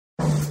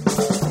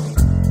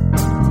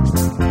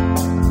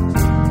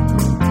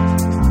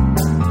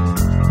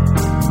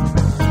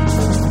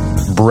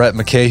Brett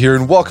McKay here,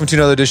 and welcome to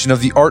another edition of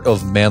the Art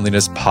of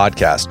Manliness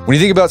podcast. When you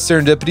think about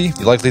serendipity,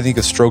 you likely think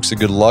of strokes of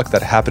good luck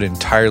that happen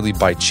entirely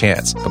by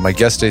chance. But my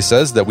guest today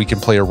says that we can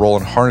play a role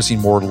in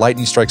harnessing more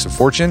lightning strikes of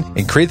fortune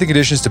and create the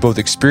conditions to both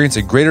experience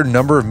a greater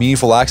number of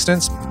meaningful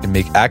accidents and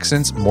make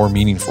accidents more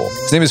meaningful.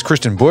 His name is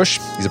Christian Busch.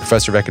 He's a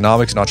professor of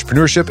economics and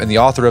entrepreneurship and the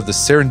author of the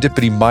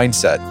Serendipity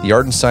Mindset, the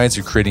art and science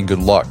of creating good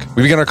luck.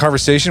 We begin our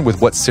conversation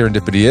with what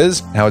serendipity is,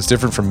 and how it's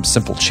different from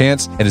simple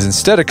chance, and is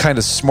instead a kind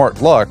of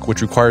smart luck,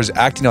 which requires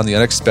acting on the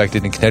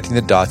unexpected and connecting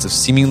the dots of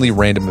seemingly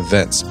random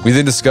events. We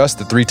then discuss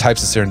the three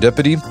types of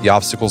serendipity, the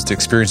obstacles to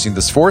experiencing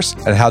this force,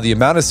 and how the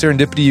amount of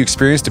serendipity you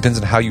experience depends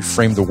on how you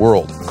frame the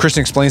world.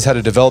 Christian explains how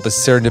to develop a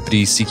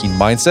serendipity-seeking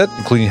mindset,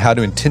 including how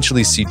to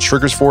intentionally see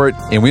triggers for it,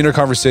 and we enter a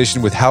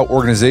conversation with how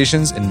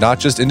organizations and not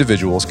just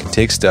individuals can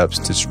take steps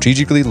to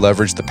strategically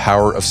leverage the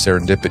power of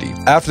serendipity.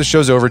 After the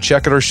show's over,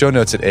 check out our show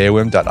notes at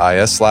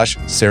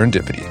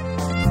aom.is/serendipity.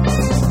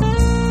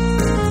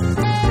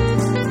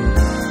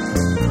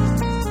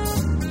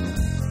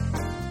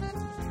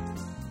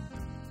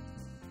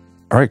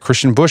 All right,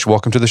 Christian Busch,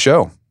 welcome to the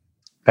show.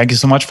 Thank you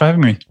so much for having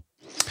me.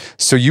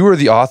 So you are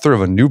the author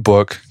of a new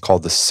book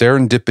called The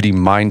Serendipity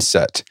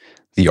Mindset,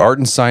 the art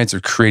and science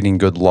of creating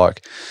good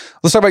luck.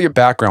 Let's talk about your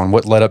background,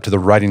 what led up to the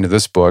writing of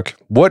this book.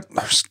 What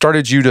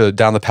started you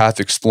down the path of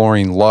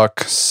exploring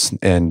luck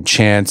and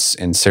chance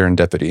and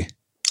serendipity?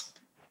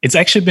 It's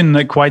actually been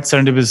a quite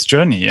serendipitous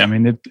journey. I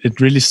mean,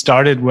 it really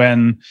started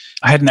when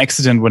I had an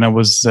accident when I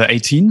was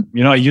 18.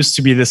 I used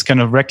to be this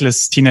kind of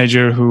reckless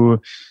teenager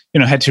who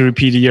had to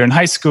repeat a year in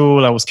high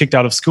school. I was kicked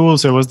out of school.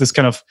 So I was this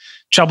kind of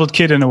troubled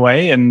kid in a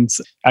way. And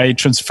I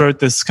transferred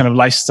this kind of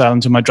lifestyle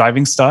into my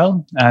driving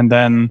style. And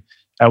then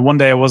one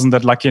day I wasn't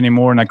that lucky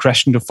anymore and I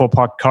crashed into 4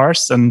 parked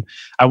cars. And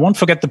I won't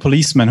forget the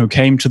policeman who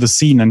came to the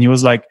scene and he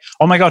was like,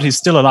 oh my God, he's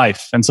still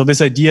alive. And so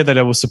this idea that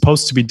I was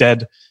supposed to be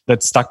dead,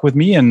 that stuck with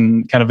me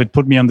and kind of it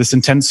put me on this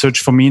intense search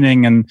for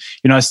meaning. And,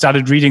 I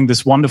started reading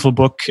this wonderful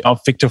book of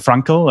Viktor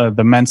Frankl,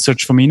 The Man's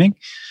Search for Meaning,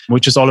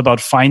 which is all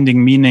about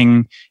finding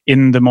meaning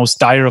in the most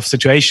dire of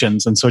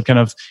situations. And so it kind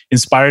of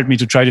inspired me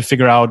to try to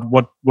figure out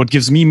what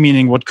gives me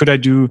meaning, what could I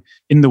do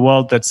in the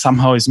world that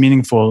somehow is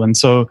meaningful. And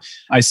so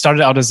I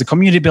started out as a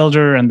community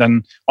builder and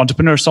then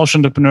entrepreneur, social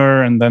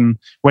entrepreneur, and then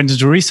went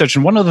into research.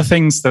 And one of the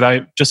things that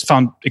I just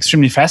found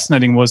extremely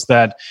fascinating was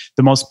that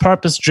the most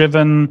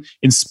purpose-driven,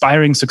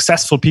 inspiring,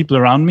 successful people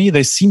around me,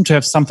 they seem to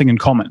have something in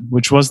common,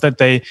 which was that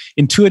they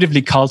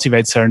intuitively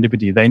cultivate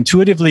serendipity. They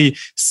intuitively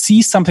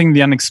see something in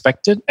the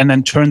unexpected and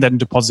then turn that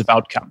into positive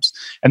outcomes.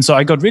 And so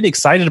I got really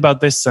excited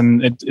about this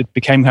and it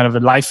became kind of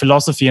a life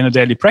philosophy and a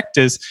daily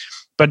practice.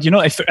 But,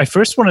 I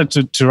first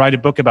wanted to write a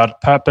book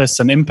about purpose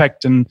and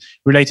impact and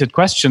related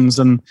questions.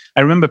 And I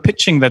remember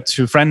pitching that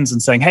to friends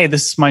and saying, hey,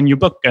 this is my new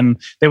book. And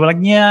they were like,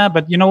 yeah,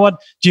 but you know what?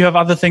 Do you have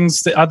other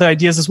things, other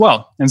ideas as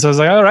well? And so I was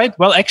like, all right,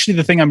 well, actually,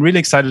 the thing I'm really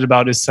excited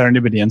about is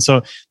serendipity. And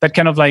so that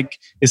kind of like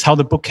is how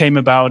the book came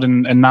about.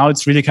 And now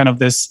it's really kind of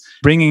this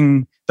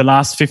bringing the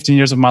last 15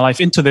 years of my life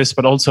into this,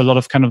 but also a lot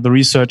of kind of the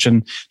research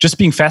and just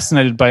being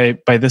fascinated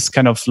by this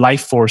kind of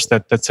life force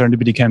that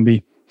serendipity can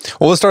be.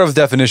 Well, let's start with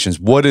definitions.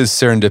 What is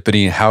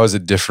serendipity and how is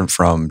it different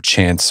from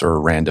chance or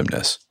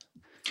randomness?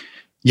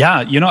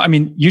 Yeah,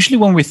 usually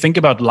when we think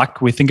about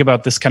luck, we think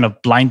about this kind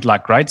of blind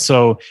luck, right?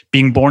 So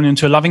being born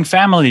into a loving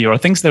family or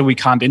things that we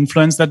can't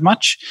influence that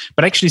much.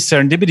 But actually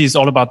serendipity is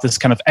all about this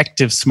kind of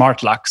active,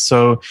 smart luck.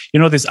 So,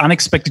 this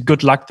unexpected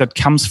good luck that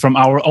comes from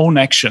our own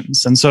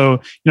actions. And so,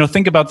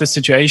 think about this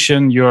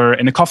situation. You're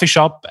in a coffee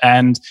shop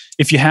and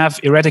if you have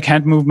erratic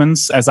hand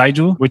movements, as I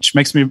do, which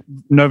makes me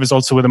nervous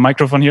also with a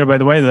microphone here, by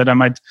the way, that I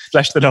might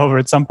flash that over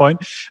at some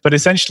point. But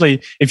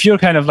essentially, if you're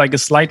kind of like a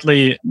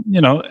slightly,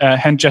 a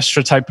hand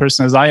gesture type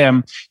person as I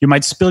am, you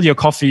might spill your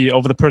coffee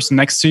over the person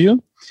next to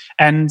you.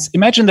 And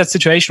imagine that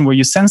situation where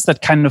you sense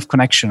that kind of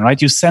connection,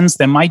 right? You sense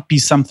there might be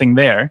something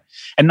there.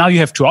 And now you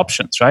have 2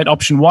 options, right?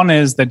 Option 1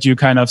 is that you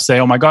kind of say,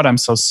 oh my God, I'm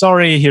so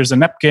sorry. Here's a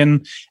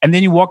napkin. And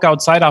then you walk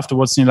outside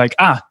afterwards and you're like,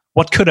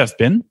 what could have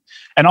been?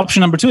 And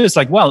option number 2 is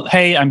like, well,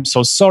 hey, I'm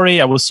so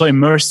sorry. I was so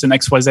immersed in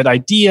XYZ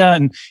idea.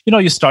 And,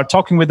 you start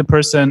talking with the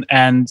person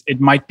and it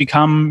might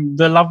become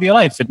the love of your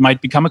life. It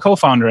might become a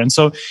co-founder. And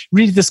so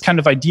really this kind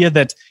of idea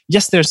that,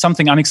 yes, there's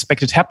something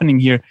unexpected happening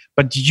here,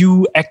 but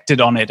you acted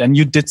on it and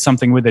you did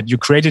something with it. You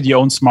created your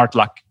own smart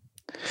luck.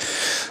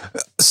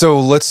 So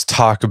let's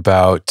talk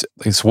about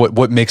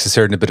what makes a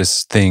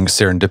serendipitous thing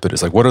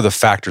serendipitous. Like, what are the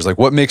factors? Like,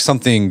 what makes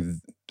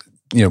something...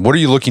 what are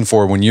you looking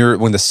for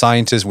when the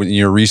scientist, when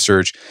your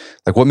research,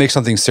 like what makes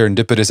something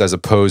serendipitous as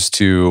opposed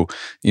to,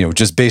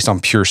 just based on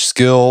pure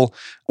skill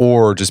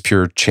or just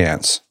pure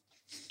chance?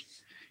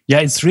 Yeah,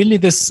 it's really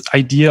this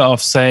idea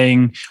of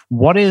saying,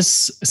 what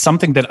is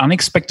something that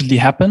unexpectedly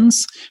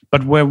happens,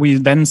 but where we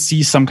then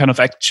see some kind of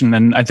action?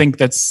 And I think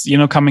that's,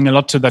 coming a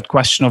lot to that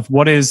question of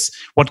what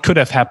could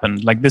have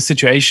happened? Like this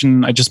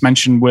situation I just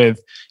mentioned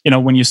with,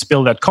 when you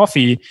spill that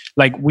coffee,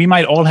 like we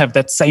might all have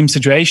that same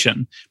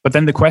situation. But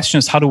then the question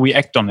is, how do we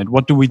act on it?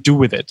 What do we do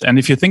with it? And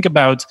if you think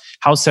about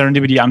how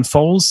serendipity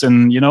unfolds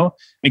and,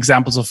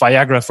 examples of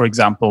Viagra, for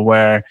example,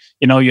 where,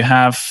 you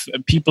have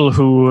people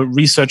who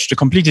researched a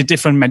completely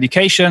different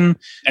medication.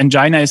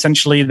 Angina,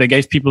 essentially, they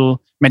gave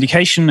people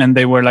medication and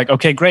they were like,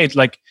 okay, great.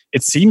 Like,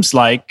 it seems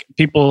like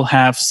people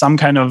have some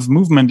kind of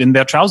movement in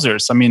their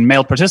trousers. I mean,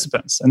 male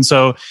participants. And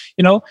so,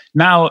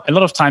 now a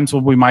lot of times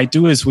what we might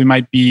do is we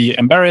might be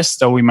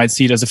embarrassed, or we might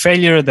see it as a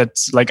failure that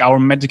like our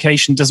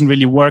medication doesn't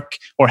really work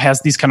or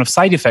has these kind of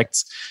side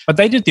effects. But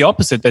they did the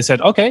opposite. They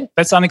said, okay,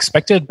 that's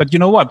unexpected, but you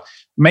know what?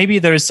 Maybe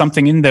there is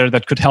something in there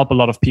that could help a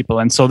lot of people.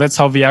 And so that's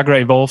how Viagra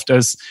evolved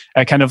as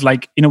a kind of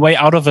like, in a way,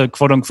 out of a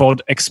quote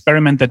unquote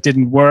experiment that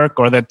didn't work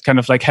or that kind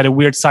of like had a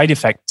weird side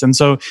effect. And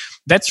so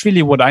that's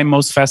really what I'm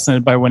most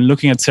fascinated by when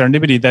looking at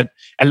serendipity, that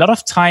a lot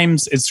of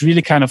times it's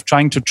really kind of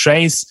trying to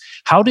trace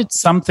how did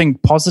something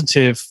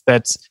positive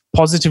that's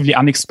positively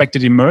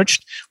unexpected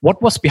emerged?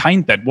 What was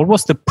behind that? What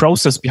was the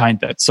process behind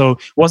that? So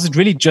was it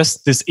really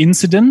just this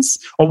incidence,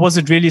 or was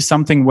it really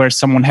something where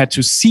someone had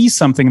to see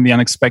something in the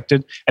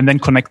unexpected and then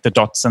connect the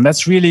dots? And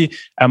that's really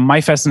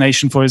my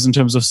fascination for is in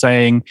terms of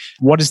saying,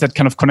 what is that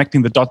kind of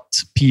connecting the dot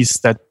piece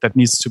that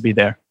needs to be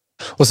there?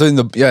 Well, so in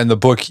the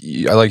book,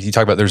 I like you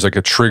talk about there's like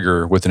a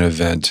trigger with an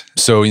event.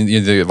 So in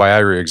the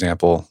Viagra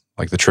example,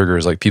 like the trigger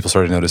is like people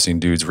started noticing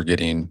dudes were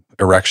getting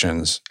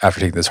erections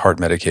after taking this heart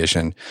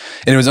medication,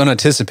 and it was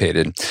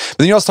unanticipated. But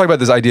then you also talk about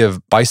this idea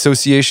of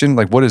bisociation.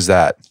 Like, what is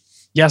that?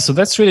 Yeah, so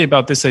that's really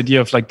about this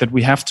idea of like that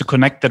we have to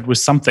connect that with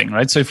something,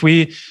 right? So if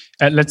we,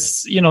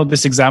 let's,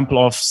 this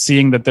example of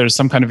seeing that there's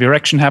some kind of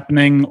erection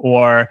happening,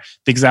 or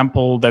the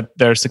example that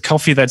there's a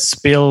coffee that's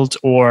spilled,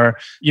 or,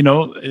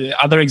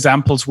 other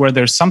examples where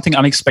there's something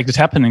unexpected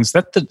happening.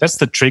 So that's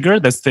the trigger,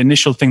 that's the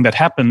initial thing that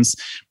happens.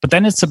 But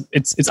then it's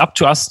up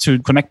to us to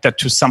connect that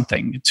to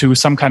something, to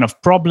some kind of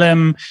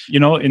problem.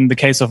 In the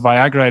case of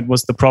Viagra, it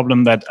was the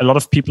problem that a lot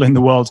of people in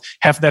the world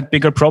have that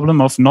bigger problem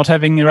of not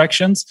having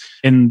erections.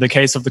 In the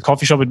case of the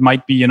coffee shop, it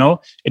might be,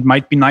 it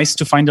might be nice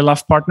to find a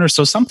love partner.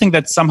 So something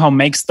that somehow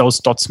makes those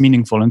dots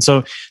meaningful. And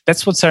so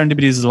that's what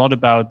serendipity is a lot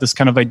about, this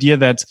kind of idea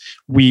that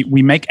we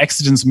make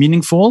accidents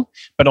meaningful,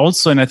 but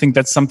also, and I think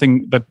that's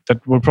something that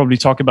we'll probably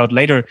talk about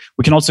later,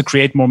 we can also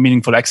create more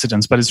meaningful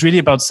accidents. But it's really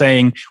about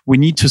saying we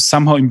need to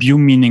somehow imbue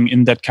meaning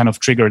in that kind of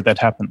trigger that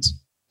happens.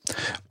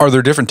 Are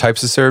there different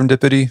types of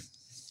serendipity?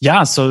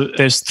 Yeah, so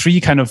there's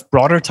three kind of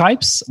broader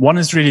types. One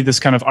is really this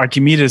kind of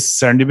Archimedes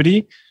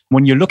serendipity,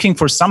 when you're looking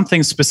for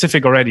something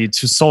specific already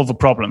to solve a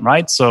problem,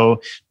 right?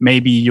 So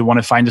maybe you want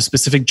to find a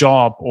specific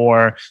job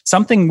or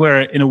something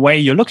where in a way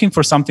you're looking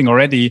for something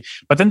already,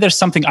 but then there's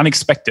something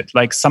unexpected,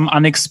 like some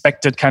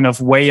unexpected kind of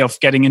way of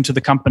getting into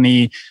the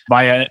company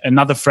via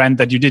another friend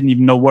that you didn't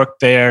even know worked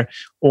there.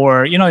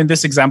 Or, in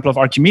this example of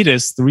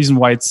Archimedes, the reason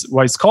why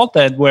it's called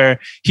that, where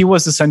he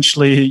was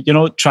essentially,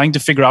 trying to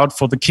figure out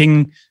for the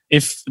king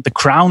if the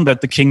crown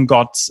that the king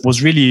got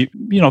was really,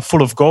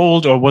 full of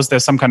gold, or was there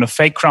some kind of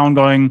fake crown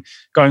going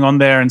on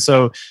there? And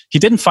so he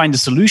didn't find a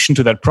solution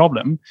to that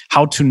problem,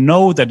 how to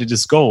know that it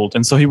is gold.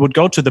 And so he would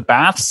go to the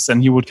baths,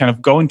 and he would kind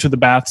of go into the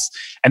baths.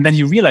 And then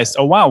he realized,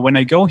 oh, wow, when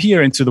I go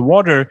here into the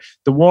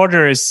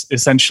water is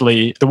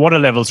essentially, the water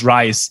levels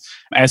rise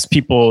as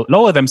people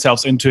lower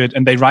themselves into it,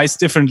 and they rise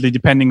differently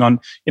depending on,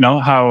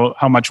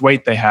 how much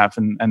weight they have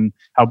and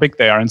how big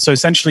they are. And so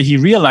essentially he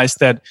realized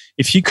that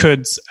if he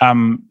could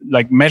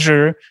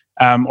measure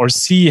or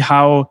see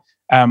how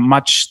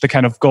much the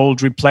kind of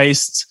gold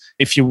replaced,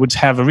 if you would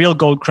have a real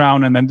gold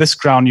crown and then this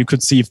crown, you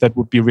could see if that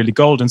would be really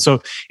gold. And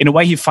so in a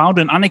way, he found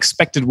an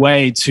unexpected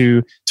way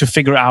to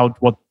figure out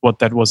what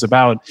that was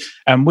about,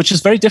 which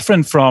is very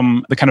different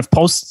from the kind of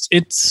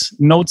post-it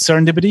note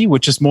serendipity,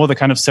 which is more the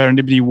kind of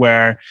serendipity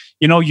where,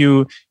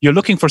 you're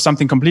looking for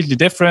something completely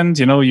different.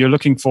 You're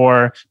looking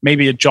for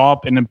maybe a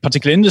job in a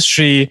particular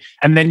industry,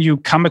 and then you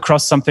come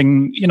across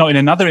something, in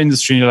another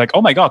industry, and you're like,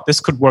 oh my God, this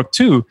could work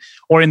too.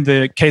 Or in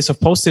the case of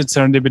post-it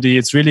serendipity,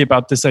 it's really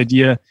about this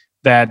idea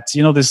that,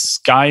 this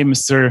guy,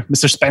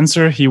 Mr.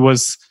 Spencer, he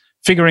was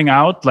figuring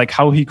out like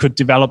how he could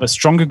develop a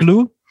stronger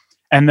glue.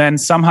 And then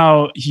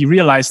somehow he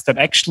realized that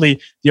actually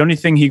the only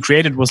thing he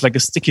created was like a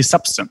sticky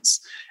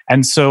substance.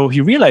 And so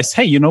he realized,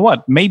 hey, you know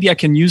what? Maybe I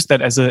can use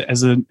that as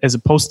a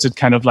post-it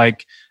kind of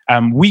like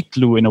weak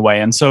glue in a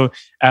way. And so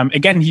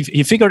again,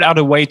 he figured out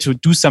a way to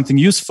do something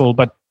useful,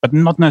 but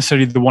not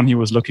necessarily the one he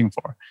was looking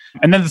for.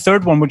 And then the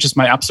third one, which is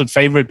my absolute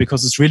favorite,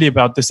 because it's really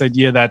about this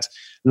idea that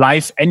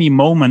life, any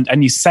moment,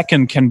 any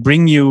second can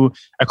bring you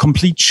a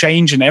complete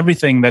change in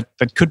everything that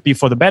could be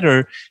for the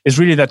better, is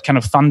really that kind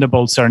of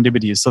thunderbolt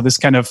serendipity. So this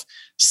kind of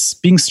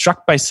being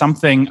struck by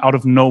something out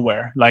of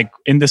nowhere, like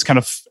in this kind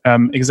of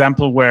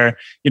example where,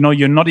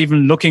 you're not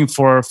even looking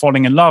for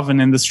falling in love,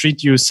 and in the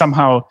street you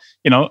somehow,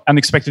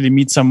 unexpectedly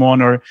meet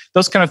someone, or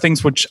those kind of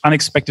things which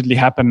unexpectedly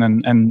happen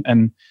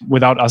and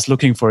without us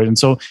looking for it. And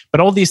so,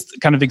 but all these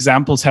kind of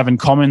examples have in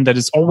common that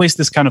it's always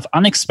this kind of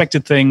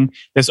unexpected thing.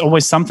 There's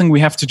always something we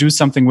have to do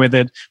something with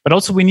it, but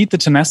also we need the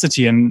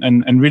tenacity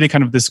and really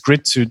kind of this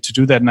grit to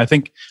do that. And I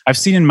think I've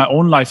seen in my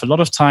own life a lot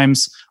of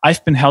times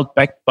I've been held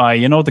back by,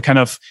 the kind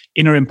of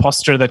inner inner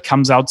imposter that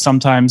comes out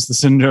sometimes, the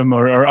syndrome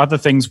or other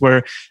things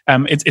where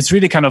it's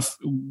really kind of,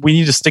 we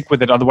need to stick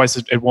with it. Otherwise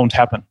it won't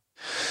happen.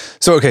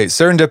 So, okay,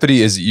 serendipity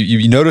is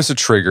you notice a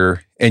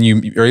trigger and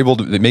you're able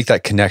to make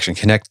that connection,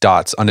 connect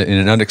dots in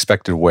an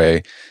unexpected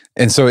way.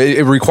 And so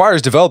it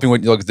requires developing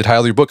what, like the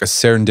title of your book, a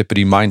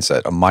serendipity mindset,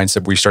 a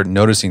mindset where you start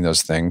noticing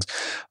those things.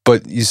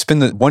 But you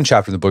spend the one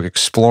chapter in the book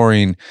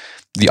exploring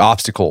the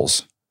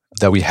obstacles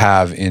that we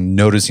have in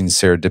noticing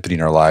serendipity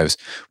in our lives.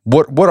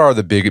 What are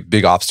the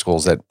big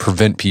obstacles that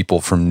prevent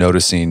people from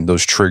noticing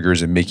those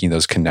triggers and making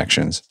those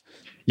connections?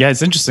 Yeah,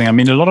 it's interesting. I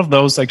mean, a lot of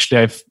those actually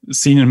I've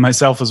seen in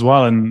myself as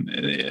well, and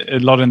a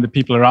lot in the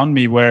people around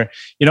me where,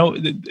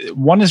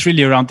 one is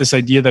really around this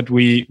idea that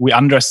we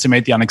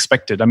underestimate the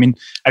unexpected. I mean,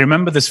 I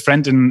remember this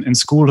friend in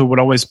school who would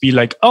always be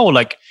like, oh,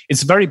 like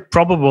it's very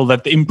probable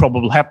that the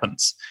improbable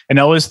happens. And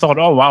I always thought,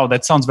 oh, wow,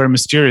 that sounds very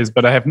mysterious,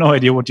 but I have no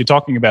idea what you're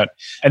talking about.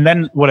 And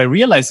then what I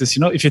realized is,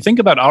 if you think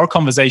about our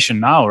conversation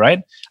now,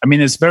 right? I mean,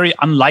 it's very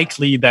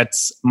unlikely that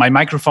my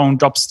microphone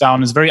drops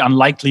down. It's very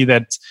unlikely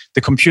that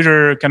the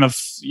computer kind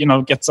of,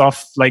 gets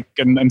off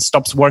and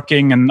stops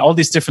working and all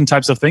these different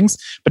types of things.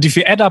 But if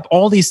you add up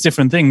all these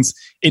different things,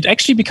 it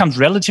actually becomes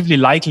relatively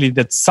likely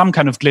that some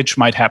kind of glitch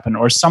might happen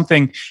or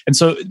something. And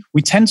so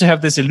we tend to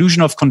have this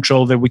illusion of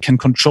control that we can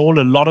control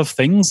a lot of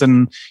things.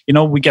 And,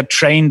 we get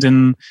trained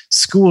in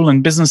school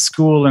and business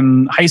school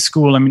and high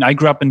school. I mean, I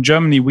grew up in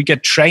Germany. We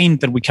get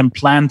trained that we can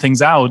plan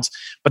things out,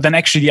 but then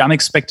actually the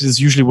unexpected is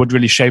usually what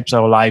really shapes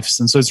our lives.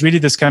 And so it's really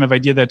this kind of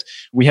idea that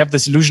we have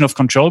this illusion of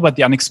control, but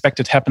the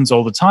unexpected happens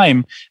all the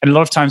time. And a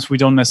lot of times we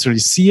don't necessarily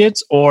see it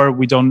or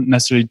we don't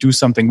necessarily do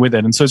something with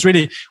it. And so it's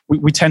really,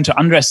 we tend to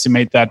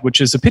underestimate that, which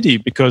is a pity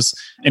because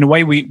in a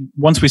way,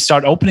 once we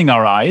start opening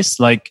our eyes,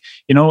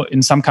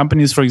 in some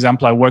companies, for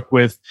example, I work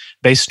with,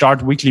 they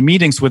start weekly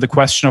meetings with a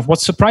question of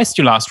what surprised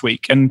you last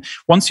week. And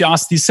once you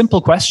ask these simple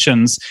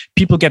questions,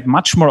 people get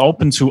much more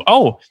open to,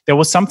 oh, there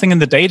was something in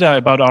the data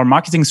about our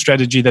marketing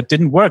strategy that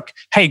didn't work.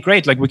 Hey,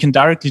 great. We can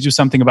directly do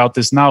something about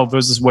this now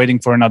versus waiting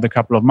for another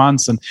couple of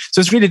months. And so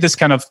it's really this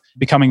kind of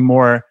becoming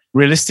more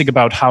realistic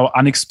about how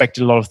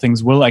unexpected a lot of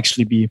things will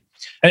actually be.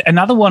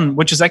 Another one,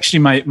 which is actually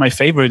my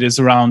favorite, is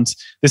around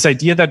this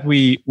idea that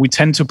we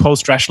tend to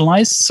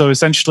post-rationalize. So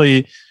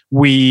essentially,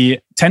 we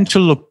tend to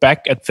look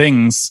back at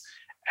things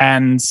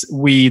and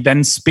we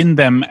then spin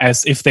them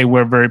as if they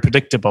were very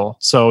predictable.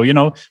 So,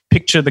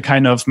 picture the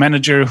kind of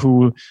manager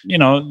who,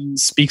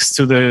 speaks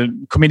to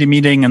the committee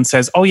meeting and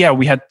says, oh yeah,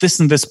 we had this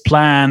and this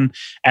plan,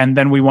 and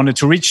then we wanted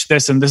to reach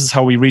this, and this is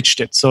how we reached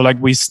it. So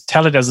we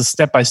tell it as a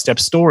step-by-step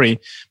story,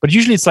 but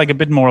usually it's a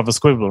bit more of a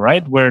squibble,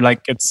 right? Where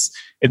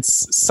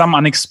it's some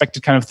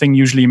unexpected kind of thing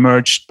usually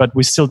emerged, but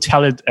we still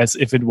tell it as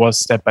if it was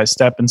step by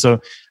step. And so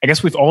I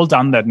guess we've all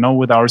done that,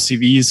 with our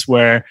CVs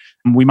where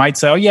we might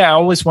say, oh yeah, I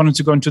always wanted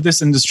to go into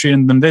this industry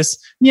and then this.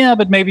 Yeah,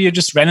 but maybe you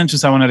just ran into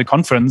someone at a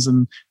conference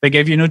and they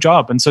gave you a new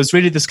job. And so it's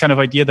really this kind of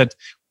idea that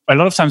a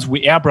lot of times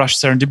we airbrush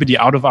serendipity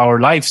out of our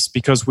lives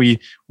because we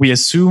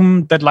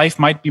assume that life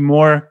might be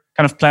more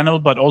kind of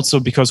plannable, but also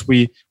because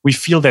we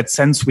feel that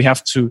sense we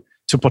have to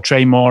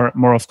portray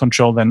more of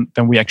control than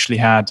we actually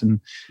had. And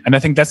I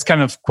think that's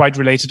kind of quite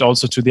related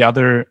also to the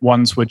other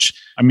ones, which,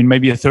 I mean,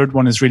 maybe a third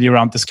one is really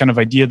around this kind of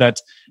idea that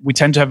we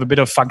tend to have a bit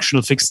of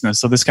functional fixedness.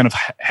 So this kind of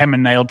hammer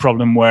and nail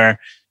problem where,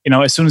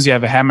 as soon as you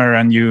have a hammer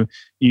and you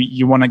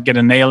want to get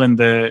a nail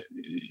into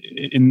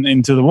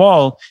the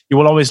wall, you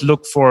will always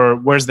look for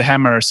where's the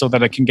hammer so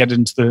that I can get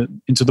into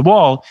the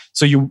wall.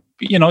 So you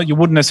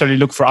wouldn't necessarily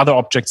look for other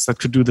objects that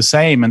could do the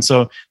same. And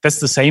so that's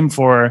the same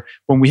for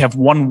when we have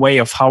one way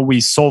of how we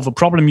solve a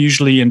problem,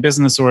 usually in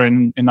business or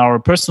in our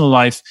personal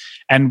life.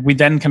 And we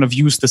then kind of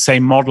use the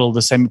same model,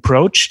 the same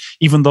approach,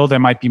 even though there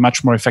might be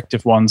much more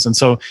effective ones. And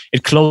so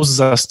it closes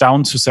us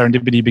down to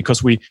serendipity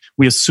because we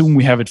assume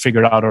we have it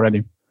figured out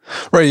already.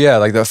 Right, yeah,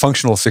 the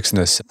functional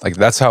fixedness,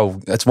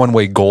 that's one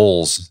way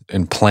goals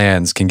and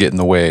plans can get in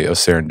the way of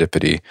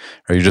serendipity.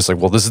 Right, you're just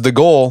well, this is the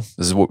goal,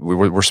 this is what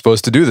we're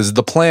supposed to do, this is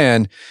the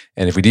plan,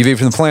 and if we deviate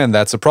from the plan,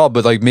 that's a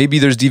problem. But maybe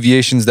there's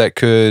deviations that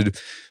could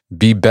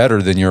be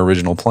better than your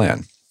original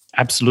plan.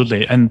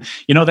 Absolutely. And,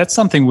 that's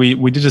something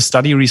we did a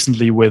study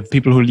recently with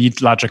people who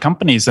lead larger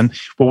companies. And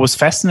what was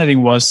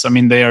fascinating was,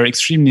 they are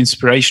extremely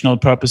inspirational,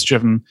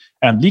 purpose-driven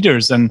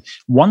leaders. And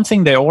one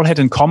thing they all had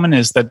in common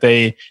is that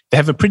they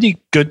have a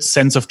pretty good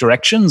sense of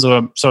directions,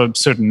 or so a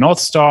certain North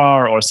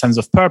Star or sense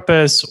of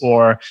purpose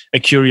or a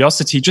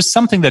curiosity, just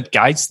something that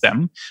guides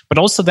them. But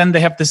also then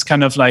they have this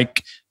kind of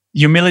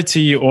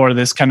humility or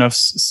this kind of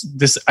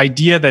this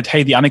idea that,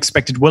 hey, the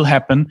unexpected will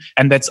happen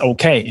and that's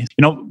okay.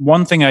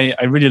 One thing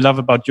I really love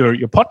about your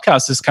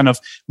podcast is kind of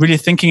really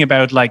thinking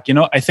about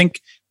I think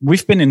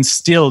we've been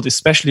instilled,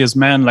 especially as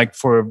men,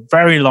 for a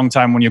very long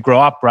time when you grow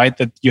up, right?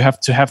 That you have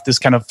to have this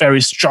kind of very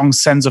strong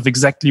sense of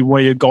exactly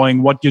where you're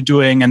going, what you're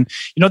doing. And,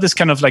 this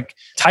kind of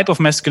type of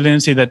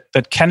masculinity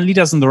that can lead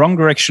us in the wrong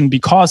direction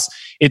because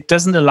it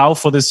doesn't allow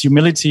for this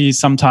humility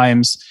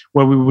sometimes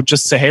where we would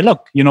just say, hey,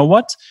 look, you know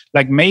what?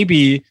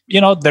 Maybe,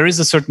 there is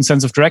a certain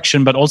sense of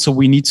direction, but also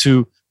we need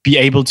to be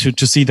able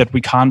to see that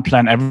we can't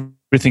plan everything.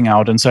 everything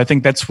out. And so I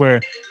think that's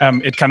where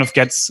it kind of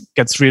gets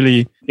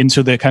really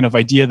into the kind of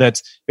idea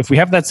that if we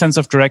have that sense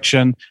of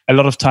direction, a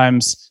lot of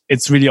times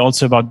it's really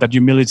also about that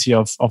humility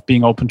of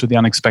being open to the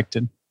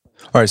unexpected.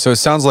 All right, so it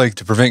sounds like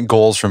to prevent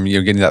goals from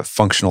getting that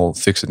functional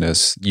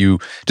fixedness, you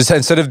just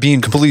instead of being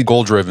completely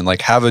goal driven,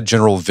 like have a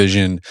general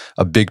vision,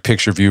 a big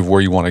picture view of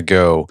where you want to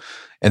go,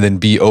 and then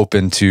be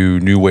open to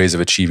new ways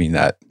of achieving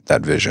that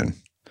vision.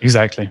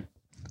 Exactly.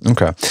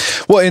 Okay.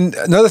 Well, and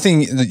another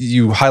thing that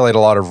you highlight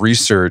a lot of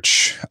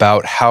research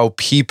about how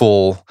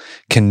people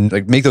can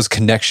like make those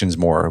connections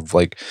more of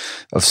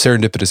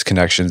serendipitous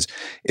connections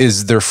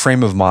is their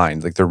frame of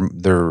mind, like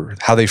their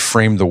how they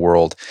frame the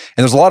world.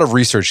 And there's a lot of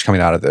research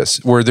coming out of this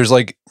where there's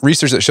like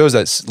research that shows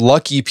that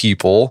lucky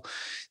people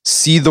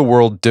see the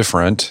world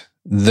different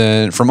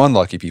than from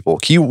unlucky people.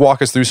 Can you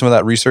walk us through some of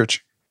that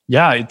research?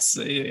 Yeah, it's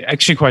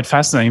actually quite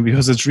fascinating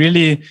because it's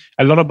really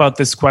a lot about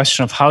this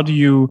question of how do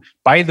you,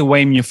 by the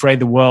way you frame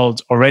the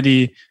world,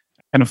 already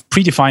kind of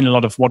predefine a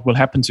lot of what will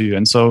happen to you.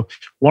 And so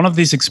one of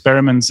these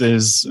experiments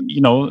is,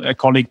 a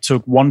colleague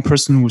took one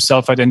person who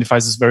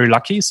self-identifies as very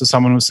lucky. So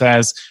someone who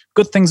says,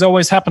 good things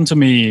always happen to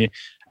me.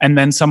 And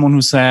then someone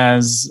who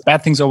says,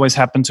 bad things always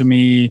happen to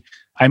me.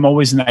 I'm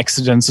always in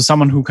accidents. So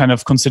someone who kind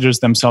of considers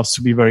themselves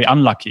to be very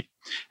unlucky.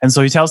 And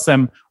so he tells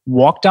them,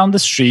 walk down the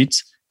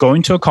street, go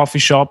into a coffee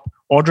shop,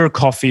 order a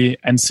coffee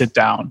and sit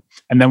down,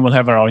 and then we'll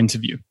have our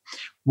interview.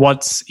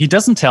 What he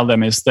doesn't tell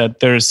them is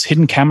that there's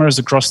hidden cameras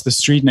across the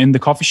street and in the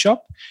coffee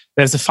shop.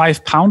 There's a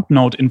 £5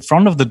 note in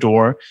front of the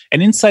door,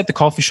 and inside the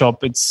coffee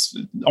shop, it's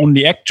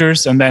only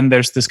actors. And then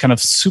there's this kind of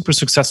super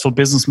successful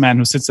businessman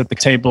who sits at the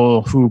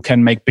table who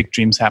can make big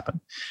dreams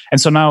happen. And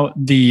so now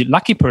the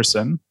lucky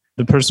person,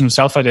 the person who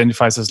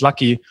self-identifies as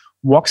lucky,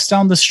 walks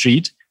down the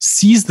street,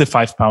 sees the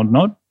 £5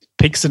 note,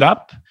 picks it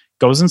up,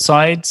 goes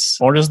inside,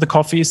 orders the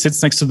coffee,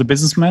 sits next to the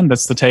businessman.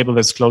 That's the table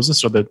that's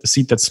closest, or the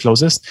seat that's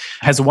closest.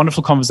 Has a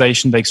wonderful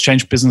conversation. They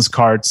exchange business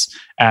cards,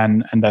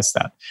 and that's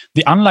that.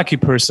 The unlucky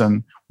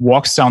person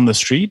walks down the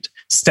street,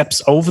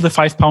 steps over the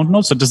 £5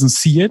 note, so doesn't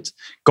see it,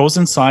 goes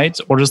inside,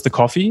 orders the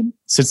coffee,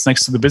 sits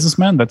next to the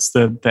businessman. That's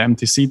the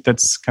empty seat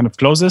that's kind of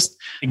closest,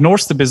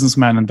 ignores the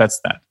businessman, and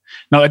that's that.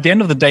 Now, at the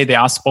end of the day, they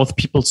ask both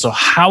people, so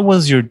how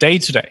was your day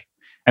today?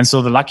 And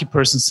so the lucky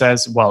person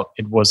says, well,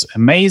 it was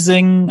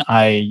amazing.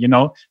 I,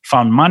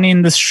 found money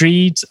in the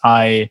street.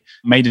 I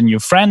made a new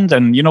friend.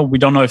 And, we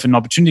don't know if an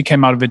opportunity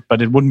came out of it,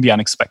 but it wouldn't be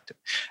unexpected.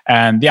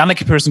 And the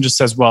unlucky person just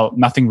says, well,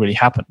 nothing really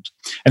happened.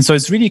 And so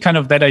it's really kind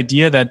of that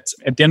idea that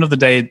at the end of the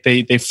day,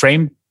 they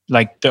frame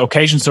like the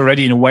occasions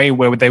already in a way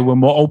where they were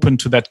more open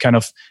to that kind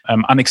of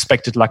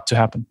unexpected luck to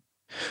happen.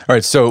 All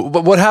right. So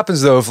what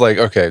happens though if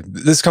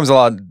this comes a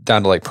lot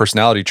down to like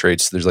personality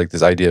traits. There's like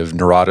this idea of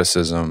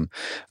neuroticism.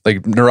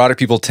 Like neurotic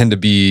people tend to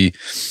be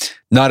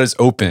not as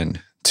open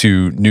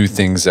to new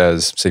things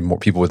as say more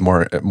people with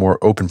more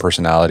open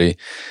personality.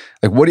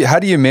 Like how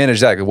do you manage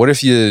that? What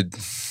if you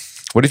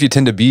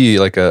tend to be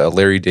like a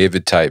Larry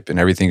David type and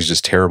everything's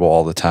just terrible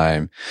all the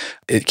time?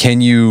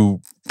 Can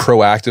you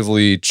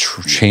proactively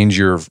change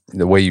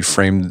the way you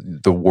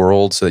frame the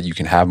world so that you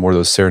can have more of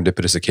those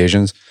serendipitous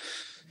occasions?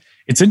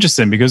 It's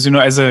interesting because,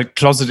 as a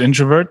closet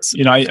introvert,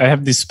 I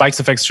have these spikes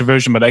of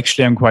extroversion, but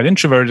actually I'm quite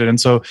introverted. And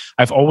so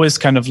I've always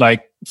kind of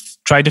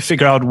try to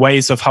figure out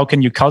ways of how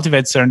can you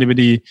cultivate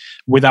serendipity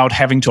without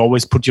having to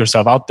always put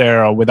yourself out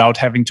there, or without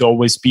having to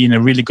always be in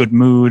a really good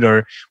mood,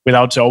 or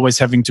without always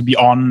having to be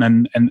on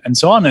and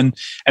so on. And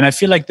I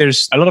feel like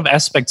there's a lot of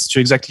aspects to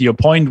exactly your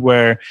point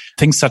where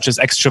things such as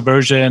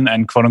extroversion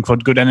and quote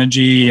unquote good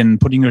energy and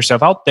putting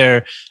yourself out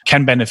there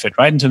can benefit,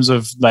 right? In terms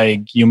of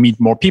you meet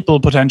more people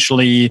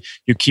potentially,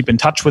 you keep in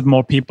touch with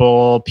more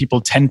people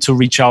tend to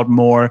reach out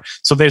more.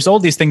 So there's all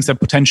these things that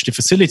potentially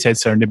facilitate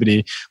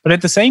serendipity. But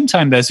at the same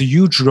time, there's a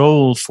huge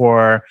role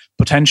for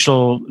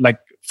potential,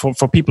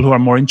 for people who are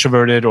more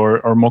introverted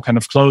or more kind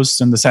of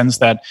closed, in the sense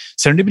that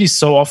serendipity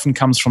so often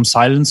comes from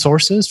silent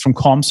sources, from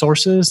calm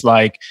sources,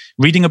 like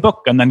reading a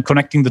book and then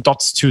connecting the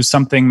dots to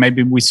something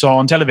maybe we saw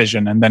on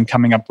television and then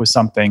coming up with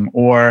something,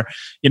 or,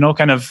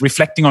 kind of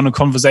reflecting on a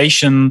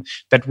conversation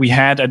that we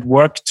had at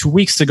work 2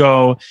 weeks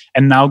ago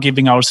and now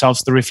giving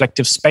ourselves the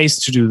reflective space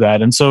to do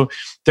that. And so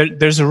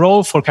there's a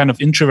role for kind of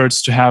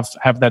introverts to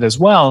have that as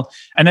well.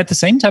 And at the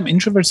same time,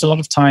 introverts a lot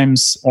of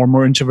times, or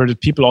more introverted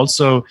people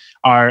also,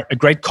 are a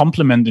great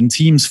complement in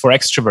teams for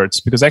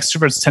extroverts, because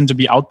extroverts tend to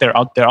be out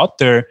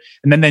there.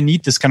 And then they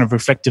need this kind of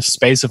reflective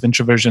space of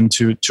introversion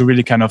to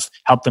really kind of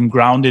help them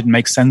ground it,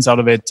 make sense out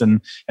of it,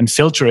 and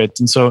filter it.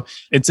 And so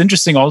it's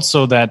interesting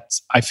also that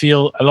I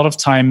feel a lot of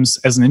times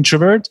as an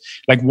introvert,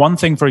 like one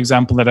thing, for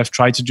example, that I've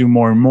tried to do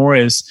more and more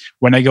is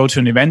when I go to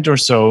an event or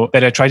so,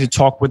 that I try to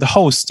talk with the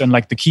host and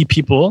the key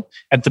people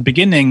at the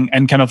beginning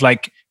and kind of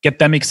get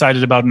them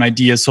excited about an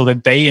idea so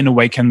that they in a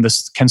way can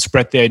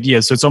spread the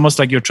idea. So it's almost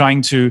like you're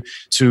trying to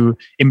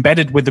embed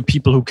it with the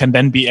people who can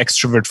then be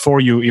extrovert for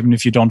you, even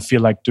if you don't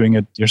feel like doing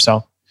it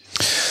yourself.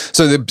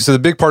 So the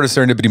big part of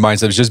serendipity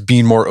mindset is just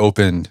being more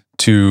open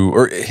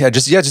to,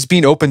 just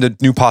being open to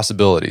new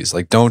possibilities.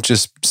 Like don't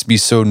just be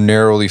so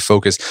narrowly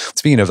focused.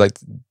 Speaking of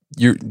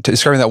you're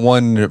describing that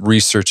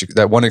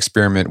one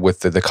experiment with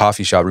the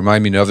coffee shop.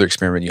 Remind me of another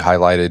experiment you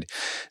highlighted.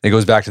 And it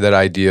goes back to that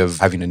idea of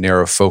having a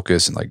narrow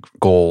focus and like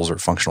goals or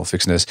functional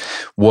fixedness.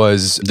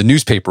 Was the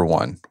newspaper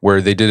one,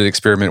 where they did an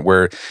experiment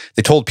where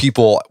they told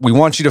people, we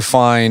want you to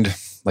find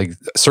like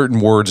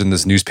certain words in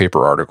this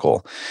newspaper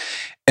article.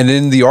 And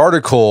in the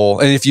article,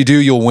 and if you do,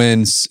 you'll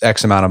win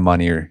X amount of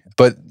money.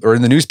 Or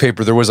in the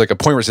newspaper, there was like a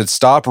point where it said,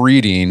 stop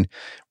reading,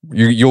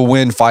 you'll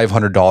win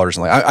 $500. And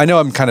like, I know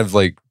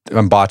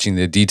I'm botching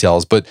the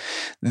details, but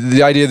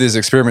the idea of this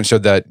experiment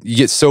showed that you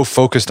get so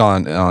focused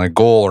on a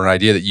goal or an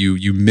idea that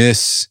you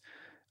miss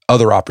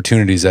other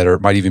opportunities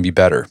that might even be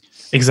better.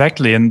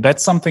 Exactly. And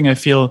that's something I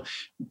feel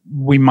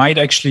we might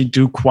actually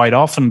do quite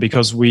often,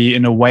 because we,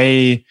 in a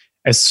way,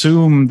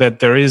 assume that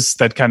there is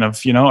that kind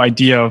of,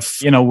 idea of,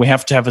 we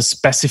have to have a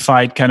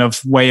specified kind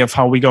of way of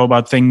how we go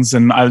about things.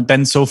 And I'm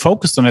then so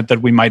focused on it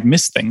that we might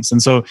miss things.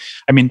 And so,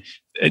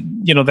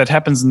 that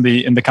happens in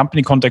the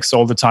company context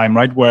all the time,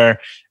 right? Where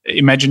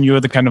imagine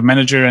you're the kind of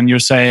manager and you're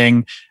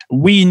saying,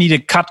 we need to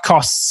cut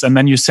costs. And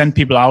then you send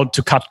people out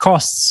to cut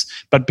costs.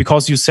 But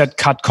because you said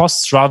cut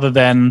costs rather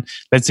than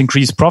let's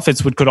increase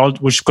profits, which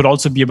could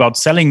also be about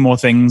selling more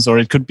things, or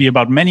it could be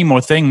about many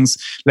more things,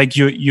 like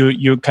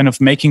you're kind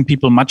of making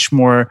people much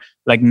more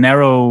like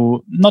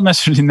narrow, not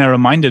necessarily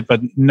narrow-minded, but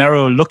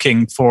narrow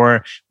looking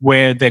for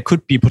where there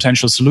could be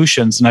potential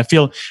solutions. And I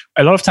feel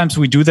a lot of times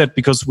we do that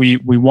because we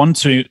want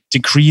to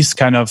decrease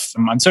kind of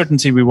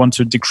uncertainty. We want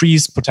to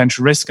decrease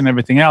potential risk and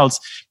everything else.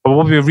 But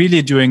what we're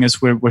really doing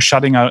is we're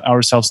shutting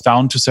ourselves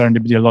down to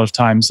serendipity a lot of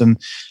times.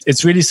 And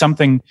it's really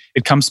something,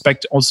 it comes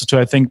back also to,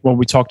 I think, what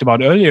we talked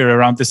about earlier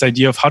around this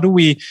idea of how do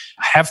we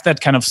have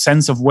that kind of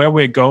sense of where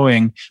we're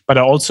going, but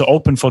are also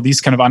open for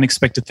these kind of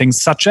unexpected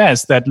things, such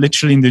as that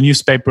literally in the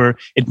newspaper,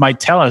 it might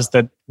tell us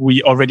that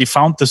we already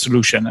found the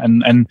solution.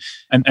 And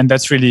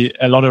that's really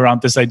a lot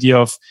around this idea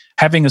of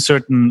having a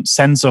certain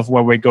sense of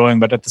where we're going,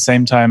 but at the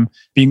same time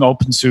being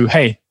open to,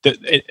 hey,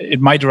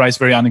 it might arise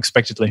very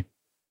unexpectedly.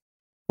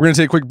 We're going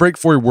to take a quick break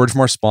for a word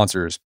from our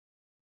sponsors.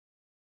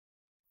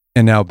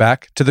 And now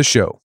back to the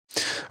show.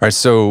 All right,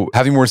 so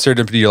having more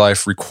serendipity in your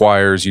life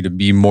requires you to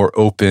be more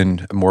open,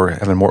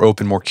 have a more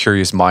open, more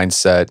curious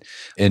mindset,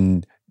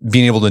 and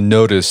being able to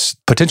notice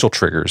potential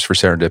triggers for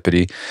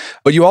serendipity.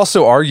 But you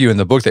also argue in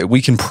the book that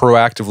we can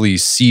proactively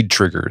seed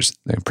triggers,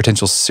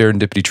 potential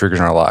serendipity triggers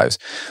in our lives.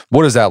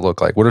 What does that look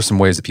like? What are some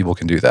ways that people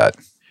can do that?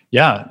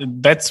 Yeah,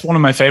 that's one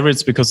of my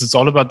favorites, because it's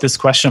all about this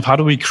question of how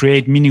do we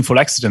create meaningful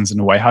accidents in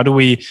a way? How do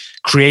we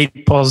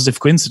create positive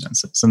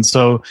coincidences? And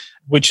so,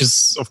 which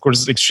is, of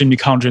course, extremely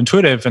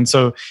counterintuitive. And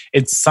so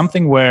it's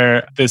something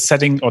where the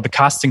setting or the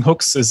casting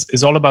hooks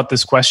is all about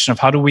this question of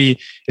how do we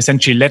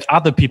essentially let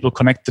other people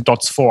connect the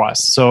dots for us?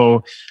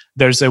 So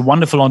there's a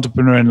wonderful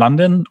entrepreneur in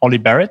London, Ollie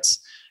Barrett.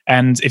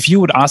 And if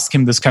you would ask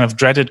him this kind of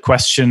dreaded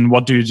question,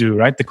 what do you do,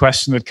 right? The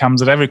question that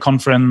comes at every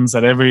conference,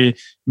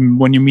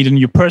 when you meet a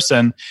new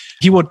person,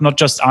 he would not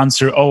just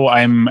answer, oh,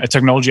 I'm a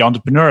technology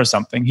entrepreneur or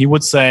something. He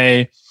would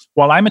say,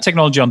 well, I'm a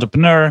technology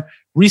entrepreneur,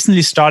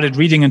 recently started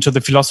reading into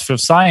the philosophy of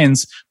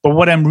science, but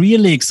what I'm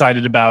really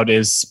excited about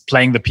is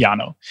playing the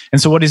piano.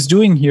 And so what he's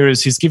doing here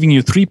is he's giving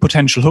you 3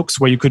 potential hooks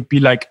where you could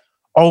be like,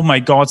 oh my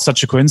God,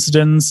 such a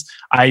coincidence.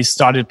 I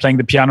started playing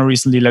the piano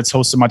recently. Let's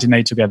host a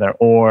matinee together.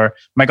 Or,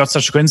 my God,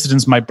 such a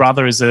coincidence. My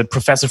brother is a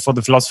professor for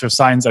the philosophy of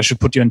science. I should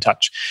put you in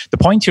touch. The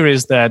point here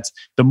is that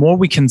the more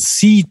we can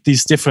seed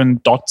these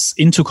different dots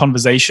into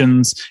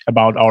conversations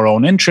about our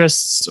own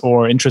interests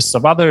or interests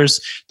of others,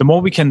 the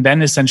more we can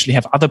then essentially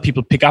have other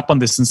people pick up on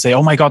this and say,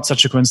 oh my God,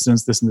 such a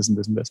coincidence, this and this and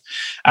this and this.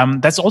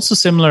 That's also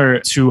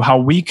similar to how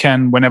we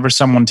can, whenever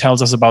someone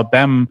tells us about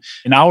them,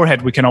 in our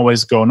head, we can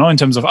always go, no, in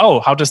terms of, oh,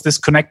 how does this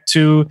connect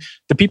to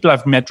the people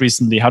I've met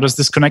recently? How does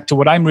this connect to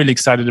what I'm really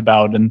excited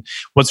about? And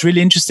what's really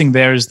interesting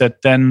there is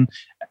that then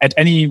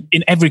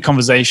in every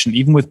conversation,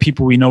 even with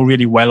people we know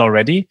really well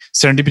already,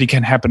 serendipity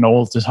can happen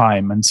all the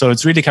time. And so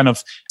it's really kind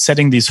of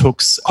setting these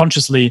hooks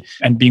consciously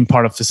and being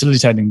part of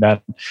facilitating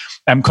that.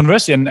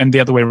 Conversely, and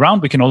the other way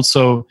around, we can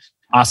also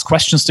ask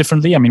questions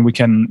differently. I mean, we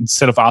can,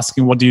 instead of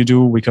asking, what do you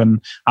do? We can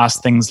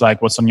ask things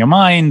like, what's on your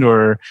mind?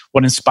 Or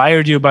what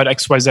inspired you about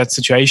XYZ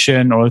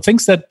situation? Or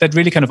things that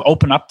really kind of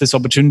open up this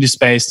opportunity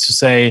space to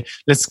say,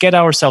 let's get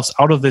ourselves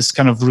out of this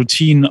kind of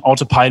routine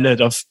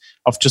autopilot of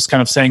just kind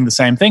of saying the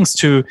same things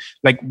to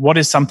like, what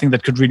is something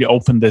that could really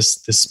open this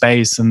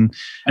space? And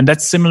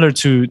that's similar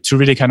to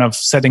really kind of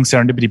setting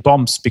serendipity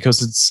bombs,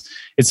 because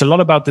it's a lot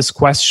about this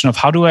question of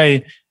how do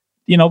I,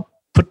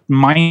 put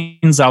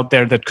mines out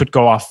there that could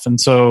go off.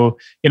 And so,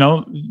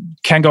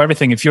 can go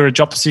everything. If you're a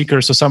job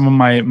seeker, so some of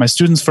my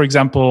students, for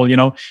example,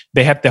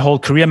 they had their whole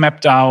career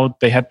mapped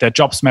out, they had their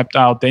jobs mapped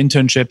out, their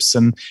internships,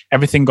 and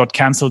everything got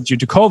canceled due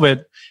to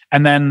COVID.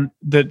 And then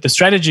the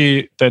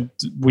strategy that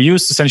we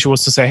used essentially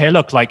was to say, hey,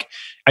 look, like,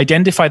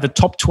 identify the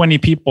top 20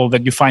 people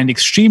that you find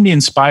extremely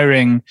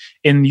inspiring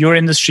in your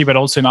industry, but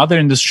also in other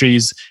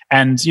industries.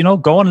 And,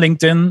 go on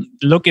LinkedIn,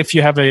 look if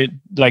you have a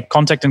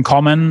contact in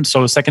common.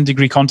 So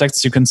 2nd-degree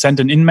contacts, you can send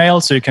an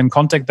email so you can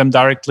contact them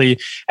directly,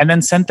 and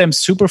then send them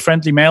super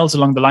friendly mails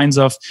along the lines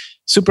of,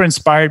 super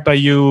inspired by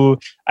you,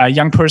 a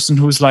young person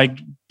who's like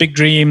big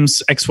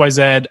dreams,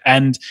 XYZ.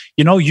 And,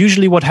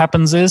 usually what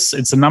happens is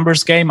it's a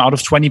numbers game. Out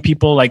of 20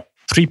 people, like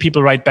 3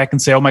 people write back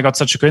and say, oh my God,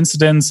 such a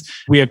coincidence.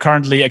 We are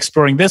currently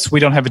exploring this. We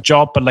don't have a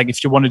job, but like,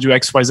 if you want to do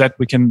XYZ,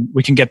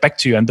 we can get back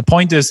to you. And the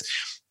point is,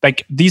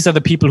 like, these are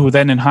the people who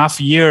then in half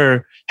a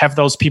year have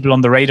those people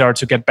on the radar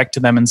to get back to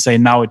them and say,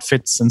 now it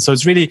fits. And so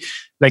it's really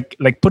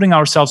like putting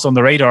ourselves on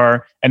the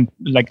radar and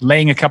like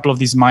laying a couple of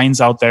these mines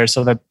out there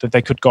so that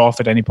they could go off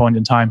at any point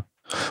in time.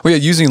 Well, yeah,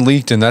 using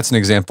LinkedIn, that's an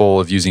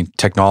example of using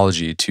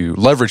technology to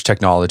leverage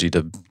technology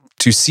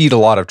to seed a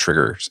lot of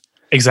triggers.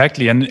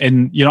 Exactly.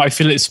 And I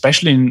feel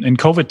especially in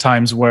COVID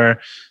times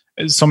where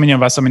so many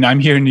of us, I'm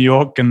here in New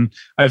York and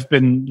I've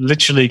been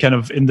literally kind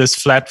of in this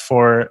flat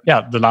for,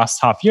 the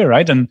last half year,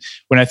 right? And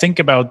when I think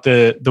about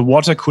the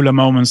water cooler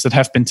moments that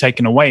have been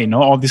taken away,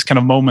 all these kind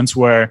of moments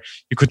where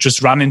you could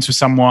just run into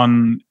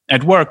someone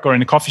at work or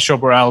in a coffee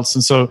shop or else.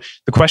 And so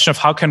the question of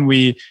how can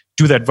we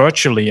do that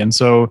virtually? And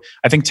so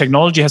I think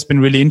technology has been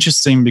really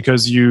interesting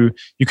because you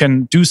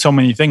can do so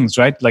many things,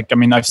 right? Like,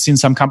 I've seen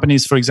some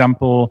companies, for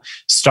example,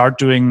 start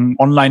doing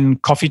online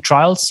coffee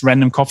trials,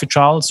 random coffee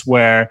trials,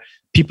 where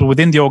people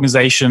within the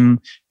organization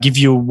give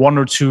you 1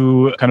 or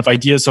 2 kind of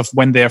ideas of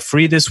when they're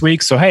free this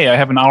week. So, hey, I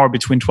have an hour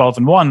between 12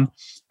 and 1.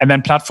 And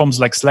then platforms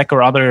like Slack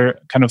or other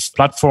kind of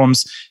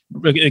platforms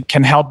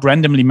can help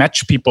randomly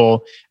match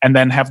people and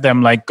then have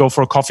them like go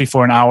for a coffee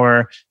for an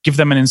hour, give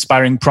them an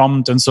inspiring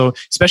prompt. And so,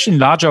 especially in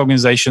large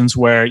organizations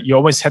where you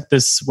always had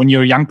this, when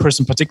you're a young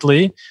person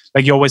particularly,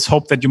 like you always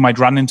hope that you might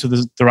run into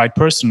the right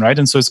person, right?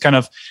 And so it's kind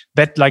of,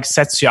 that like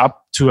sets you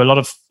up to a lot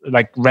of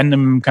like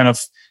random kind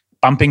of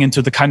bumping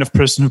into the kind of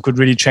person who could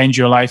really change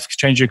your life,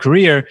 change your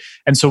career.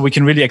 And so we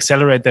can really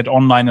accelerate that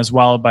online as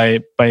well by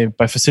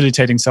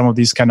facilitating some of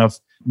these kind of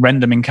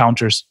random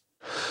encounters.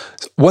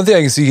 One thing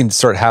I can see can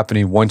start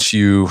happening once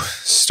you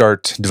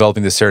start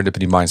developing the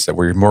serendipity mindset,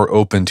 where you're more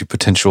open to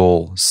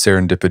potential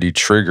serendipity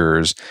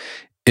triggers,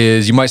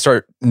 is you might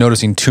start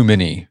noticing too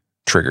many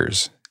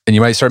triggers. And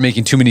you might start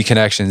making too many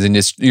connections, and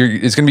it's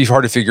going to be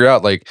hard to figure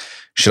out, like,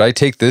 should I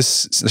take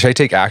this? Should I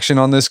take action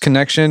on this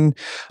connection?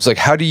 It's like,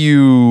 how do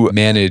you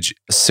manage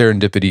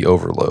serendipity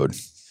overload?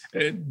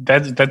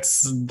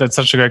 That's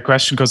such a great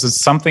question, because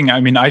it's something,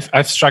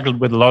 I've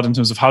struggled with a lot in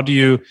terms of how do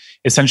you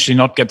essentially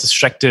not get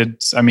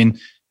distracted?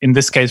 In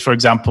this case, for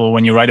example,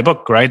 when you write a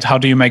book, right? How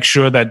do you make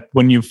sure that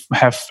when you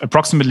have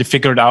approximately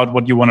figured out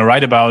what you want to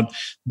write about,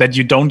 that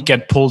you don't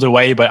get pulled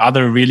away by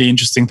other really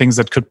interesting things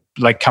that could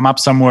like come up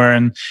somewhere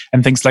and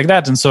things like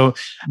that? And so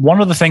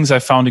one of the things I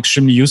found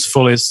extremely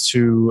useful is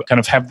to kind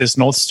of have this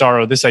North Star,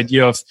 or this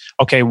idea of,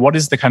 okay, what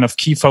is the kind of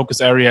key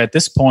focus area at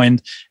this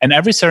point? And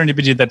every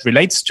serendipity that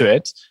relates to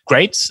it,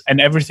 great.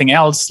 And everything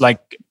else,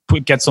 like,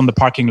 gets on the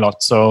parking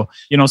lot. So,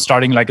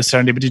 starting like a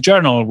serendipity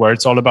journal where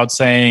it's all about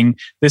saying,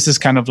 this is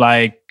kind of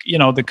like,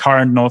 the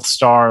current North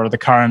Star, or the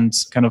current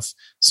kind of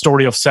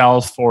story of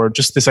self, or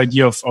just this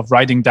idea of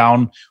writing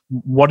down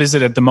what is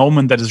it at the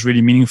moment that is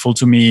really meaningful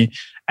to me.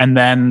 And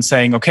then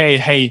saying, okay,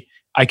 hey,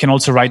 I can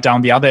also write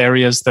down the other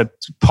areas that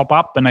pop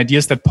up and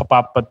ideas that pop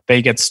up, but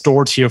they get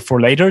stored here for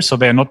later. So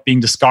they're not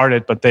being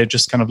discarded, but they're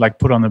just kind of like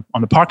put on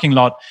the parking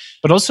lot.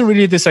 But also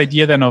really this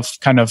idea then of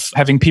kind of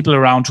having people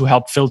around who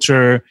help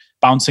filter,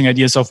 bouncing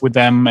ideas off with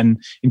them.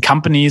 And in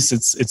companies,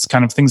 it's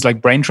kind of things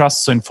like brain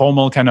trust, so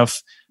informal kind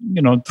of,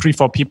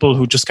 3-4 people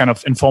who just kind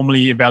of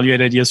informally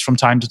evaluate ideas from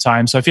time to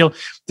time. So I feel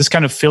this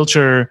kind of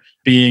filter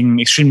being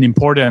extremely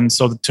important,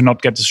 so to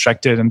not get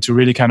distracted and to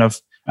really kind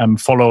of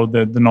follow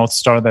the North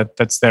Star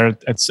that's there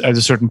at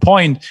a certain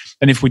point.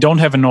 And if we don't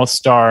have a North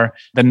Star,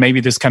 then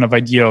maybe this kind of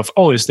idea of,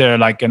 is there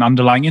like an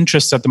underlying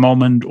interest at the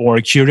moment, or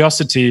a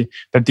curiosity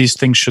that these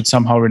things should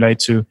somehow relate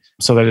to,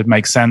 so that it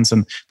makes sense.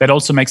 And that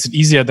also makes it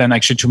easier then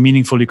actually to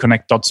meaningfully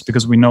connect dots,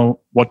 because we know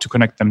what to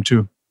connect them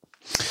to.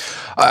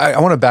 I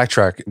want to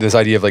backtrack this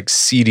idea of like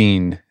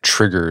seeding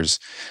triggers,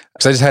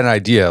 because I just had an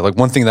idea. Like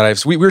one thing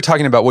that we were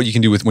talking about what you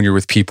can do when you're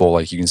with people.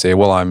 Like you can say,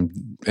 well,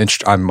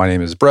 my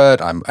name is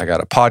Brett. I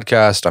got a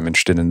podcast. I'm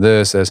interested in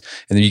this, and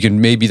then you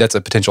can, maybe that's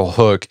a potential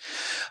hook.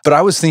 But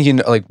I was thinking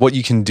like what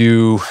you can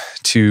do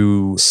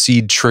to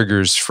seed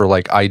triggers for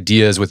like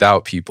ideas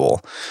without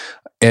people.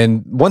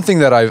 And one thing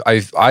that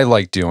I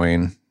like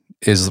doing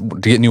is to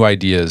get new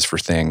ideas for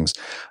things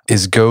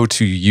is go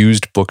to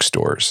used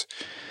bookstores.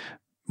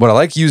 What I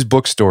like used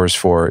bookstores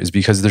for is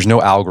because there's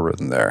no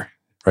algorithm there,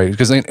 right?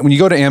 Because when you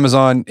go to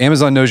Amazon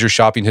knows your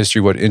shopping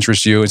history, what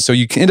interests you. And so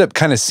you can end up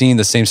kind of seeing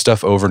the same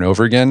stuff over and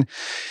over again.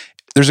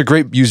 There's a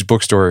great used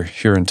bookstore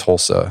here in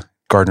Tulsa,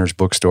 Gardner's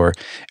Bookstore.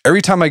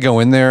 Every time I go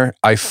in there,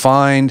 I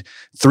find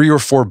 3 or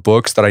 4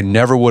 books that I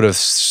never would have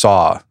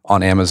saw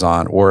on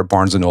Amazon or at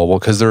Barnes & Noble,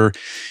 because they're,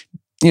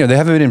 they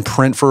haven't been in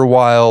print for a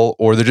while,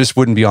 or they just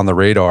wouldn't be on the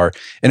radar.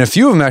 And a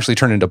few of them actually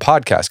turned into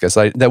podcasts, guys.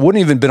 That wouldn't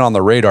even been on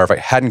the radar if I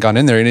hadn't gone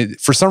in there. And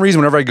for some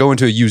reason, whenever I go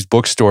into a used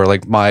bookstore,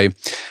 like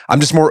I'm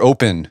just more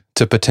open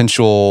to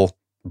potential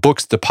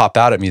books to pop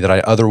out at me that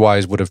I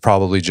otherwise would have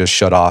probably just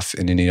shut off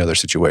in any other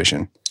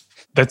situation.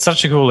 That's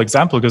such a cool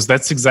example, because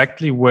that's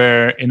exactly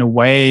where, in a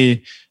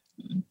way,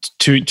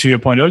 to your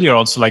point earlier,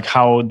 also like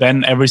how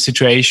then every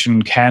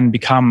situation can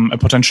become a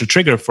potential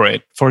trigger for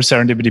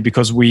serendipity,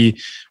 because we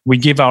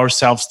give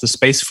ourselves the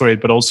space for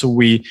it, but also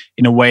we,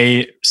 in a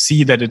way,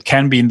 see that it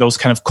can be in those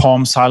kind of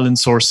calm, silent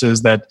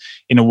sources that,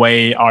 in a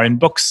way, are in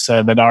books,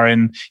 that are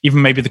in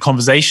even maybe the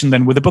conversation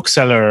then with a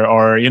bookseller,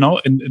 or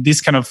in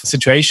these kind of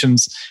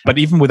situations. But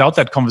even without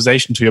that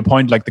conversation, to your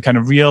point, like the kind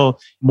of real,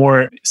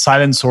 more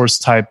silent source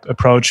type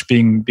approach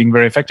being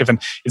very effective.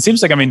 And it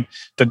seems like,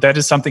 that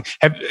is something.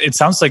 It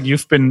sounds like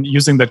you've been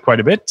using that quite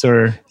a bit,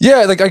 or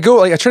yeah, I try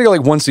to go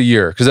like once a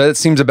year, because that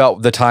seems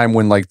about the time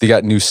when like they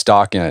got new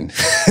stock in,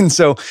 and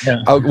so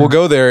we'll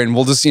go there and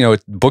we'll just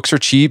books are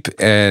cheap,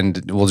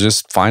 and we'll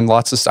just find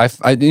lots of stuff.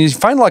 You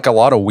find like a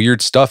lot of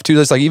weird stuff too.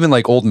 There's like even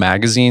like old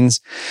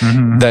magazines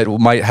that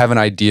might have an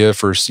idea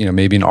for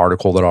maybe an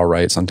article that I'll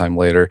write sometime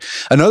later.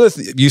 Another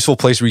useful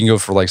place where you can go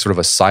for like sort of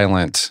a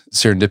silent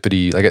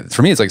serendipity, like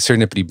for me it's like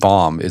serendipity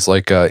bomb, is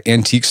like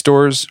antique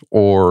stores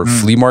or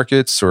flea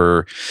markets,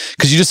 or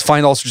because you just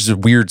find all sorts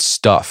of weird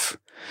stuff.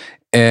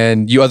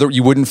 And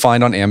you wouldn't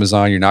find on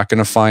Amazon. You're not going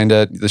to find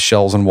at the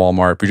shelves in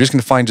Walmart. But you're just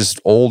going to find just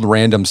old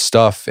random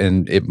stuff,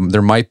 and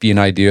there might be an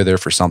idea there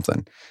for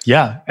something.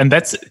 Yeah, and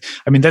that's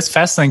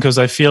fascinating, because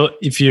I feel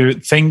if you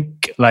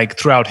think like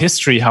throughout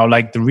history, how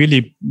like the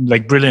really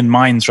like brilliant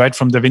minds, right,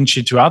 from Da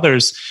Vinci to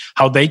others,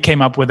 how they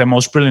came up with their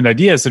most brilliant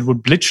ideas, it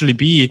would literally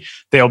be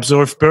they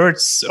observe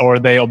birds or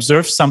they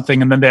observe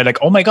something, and then they're like,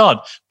 oh my God,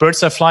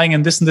 birds are flying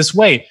in this and this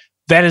way.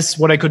 That is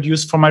what I could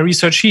use for my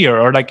research here.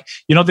 Or like,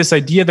 this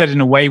idea that in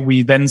a way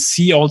we then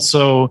see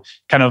also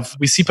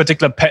we see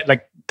particular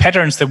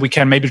patterns that we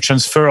can maybe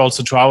transfer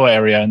also to our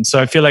area. And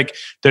so I feel like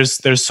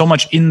there's so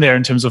much in there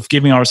in terms of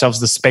giving ourselves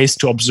the space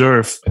to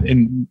observe,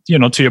 in,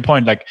 to your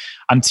point, like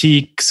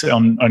antiques,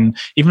 on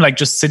even like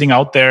just sitting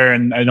out there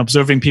and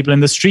observing people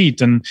in the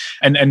street and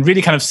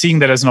really kind of seeing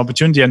that as an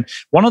opportunity. And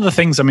one of the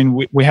things,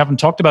 we haven't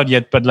talked about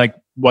yet, but like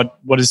what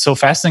is so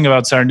fascinating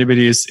about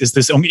serendipity is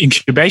this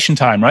incubation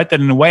time, right?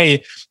 That in a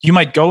way you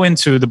might go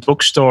into the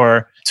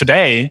bookstore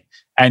today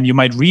and you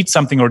might read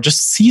something or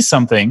just see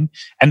something.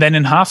 And then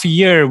in half a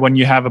year, when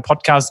you have a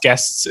podcast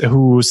guest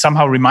who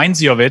somehow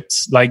reminds you of it,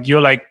 like you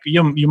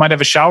might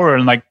have a shower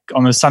and like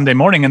on a Sunday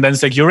morning, and then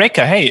it's like,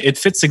 Eureka, hey, it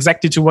fits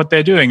exactly to what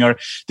they're doing. Or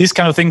these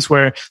kind of things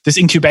where this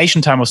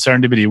incubation time of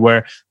serendipity,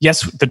 where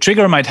yes, the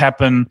trigger might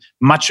happen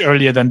much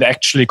earlier than the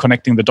actually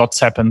connecting the dots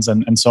happens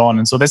and so on.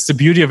 And so that's the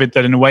beauty of it,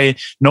 that in a way,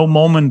 no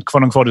moment,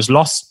 quote unquote, is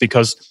lost,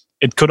 because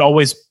it could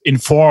always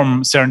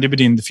inform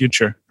serendipity in the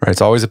future. Right.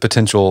 It's always a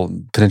potential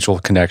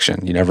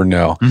connection. You never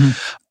know.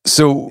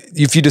 So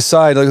if you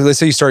decide, like, let's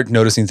say you start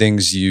noticing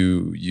things,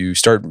 you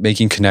start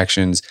making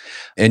connections,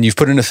 and you've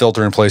put in a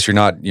filter in place. You're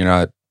not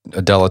a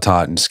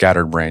dilettante and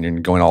scatterbrained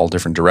and going all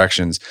different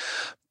directions.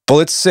 But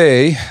let's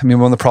say,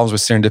 one of the problems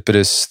with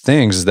serendipitous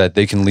things is that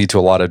they can lead to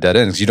a lot of dead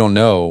ends. You don't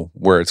know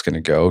where it's going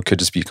to go. It could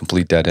just be a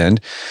complete dead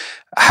end.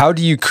 How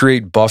do you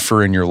create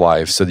buffer in your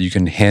life so that you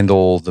can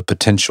handle the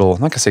potential,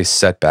 I'm not going to say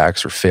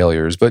setbacks or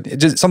failures, but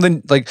just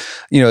something like,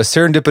 a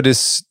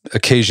serendipitous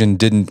occasion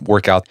didn't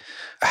work out.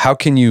 How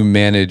can you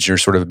manage or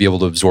sort of be able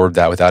to absorb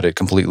that without it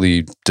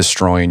completely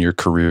destroying your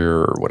career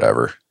or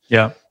whatever?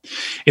 Yeah.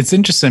 It's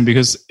interesting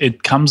because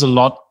it comes a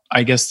lot,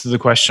 I guess, to the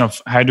question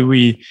of how do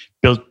we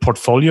build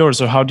portfolios,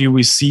 or how do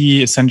we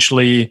see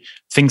essentially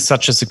things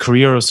such as a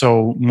career or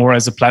so more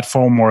as a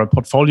platform or a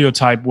portfolio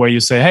type, where you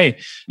say, hey,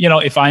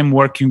 if I'm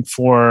working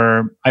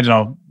for, I don't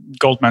know,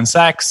 Goldman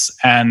Sachs,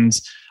 and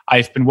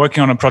I've been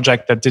working on a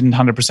project that didn't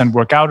 100%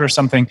 work out or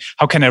something,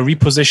 how can I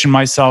reposition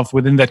myself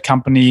within that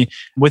company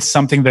with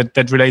something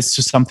that relates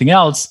to something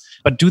else,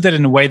 but do that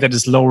in a way that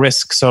is low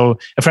risk? So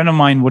a friend of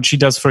mine, what she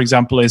does, for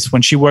example, is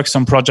when she works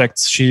on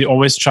projects, she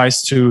always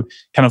tries to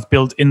kind of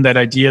build in that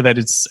idea that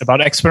it's about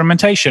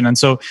experimentation. And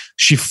so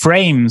she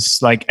frames,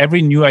 like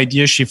every new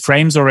idea, she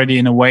frames already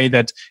in a way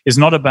that is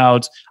not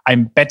about,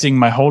 I'm betting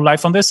my whole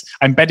life on this.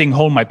 I'm betting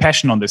whole my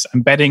passion on this.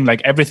 I'm betting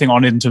like everything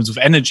on it in terms of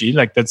energy.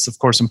 Like that's of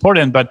course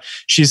important, but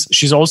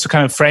she's also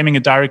kind of framing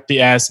it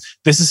directly as,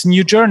 this is a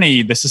new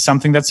journey. This is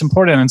something that's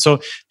important. And so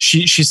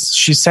she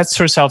sets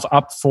herself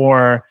up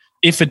for,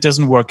 if it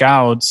doesn't work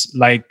out,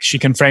 like she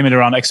can frame it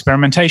around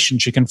experimentation.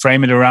 She can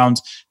frame it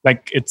around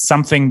like it's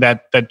something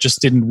that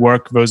just didn't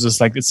work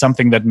versus like it's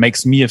something that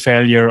makes me a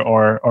failure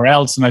or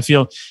else. And I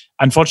feel,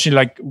 unfortunately,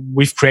 like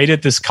we've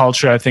created this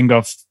culture, I think,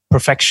 of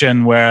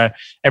perfection where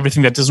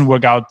everything that doesn't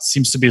work out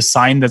seems to be a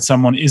sign that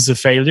someone is a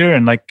failure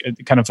and like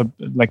kind of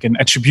like an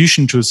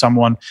attribution to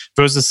someone,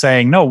 versus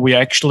saying, no, we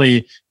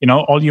actually,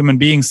 all human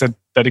beings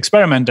that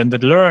experiment and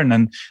that learn.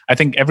 And I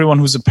think everyone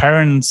who's a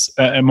parent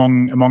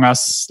among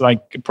us,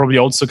 like probably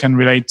also can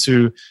relate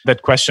to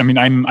that question.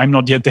 I'm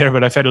not yet there,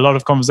 but I've had a lot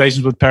of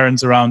conversations with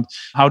parents around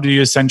how do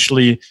you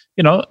essentially,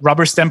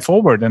 rubber stamp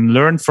forward and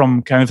learn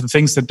from kind of the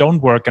things that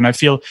don't work. And I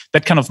feel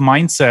that kind of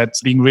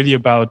mindset being really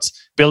about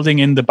building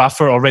in the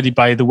buffer already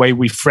by the way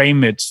we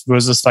frame it,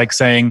 versus like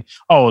saying,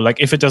 oh, like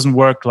if it doesn't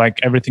work, like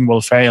everything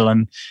will fail.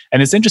 And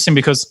it's interesting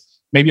because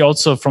maybe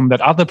also from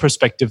that other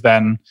perspective,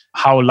 then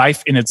how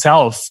life in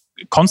itself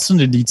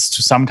constantly leads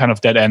to some kind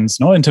of dead ends,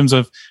 no? In terms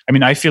of, I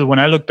mean, I feel when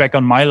I look back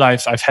on my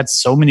life, I've had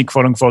so many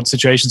quote unquote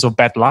situations of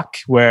bad luck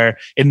where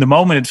in the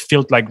moment it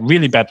felt like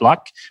really bad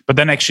luck, but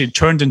then actually it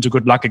turned into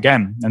good luck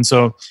again. And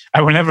so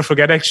I will never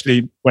forget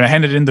actually when I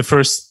handed in the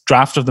first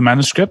draft of the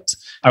manuscript,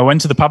 I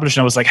went to the publisher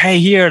and I was like, hey,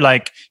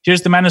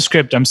 here's the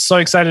manuscript. I'm so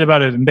excited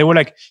about it. And they were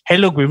like, hey,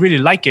 look, we really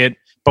like it,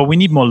 but we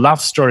need more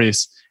love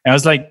stories. And I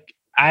was like,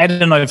 I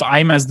don't know if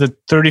I'm as the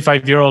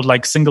 35-year-old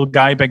like single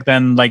guy back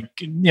then, like,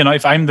 you know,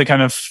 if I'm the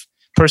kind of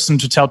person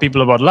to tell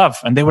people about love.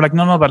 And they were like,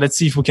 no, but let's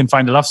see if we can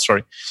find a love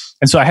story.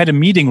 And so I had a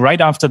meeting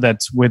right after that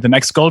with an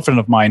ex-girlfriend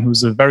of mine,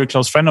 who's a very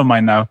close friend of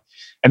mine now.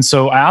 And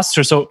so I asked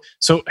her, so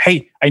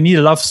hey, I need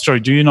a love story.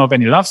 Do you know of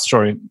any love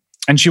story?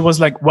 And she was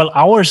like, well,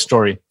 our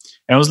story.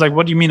 And I was like,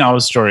 what do you mean our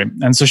story?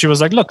 And so she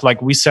was like, look,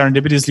 like we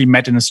serendipitously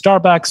met in a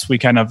Starbucks. We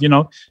kind of, you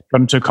know,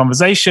 got into a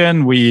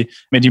conversation. We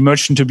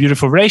emerged into a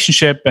beautiful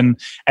relationship.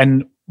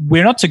 And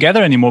we're not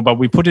together anymore, but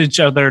we put each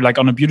other like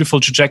on a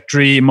beautiful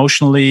trajectory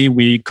emotionally.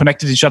 We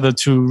connected each other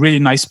to really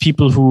nice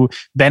people who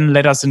then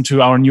led us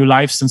into our new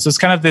lives. And so it's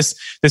kind of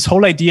this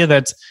whole idea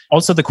that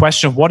also the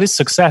question of what is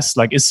success?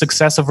 Like, is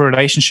success of a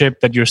relationship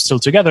that you're still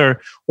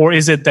together, or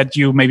is it that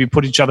you maybe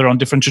put each other on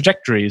different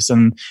trajectories?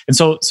 And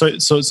so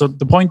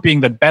the point being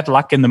that bad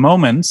luck in the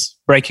moment,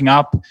 breaking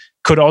up,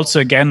 could also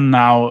again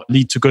now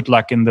lead to good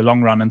luck in the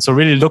long run. And so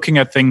really looking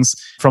at things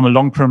from a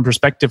long-term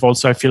perspective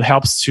also, I feel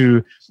helps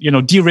to, you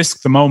know,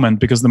 de-risk the moment,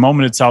 because the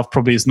moment itself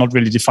probably is not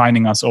really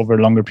defining us over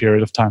a longer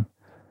period of time.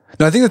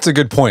 No, I think that's a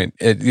good point.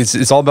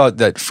 It's all about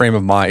that frame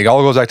of mind. It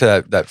all goes back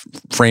to that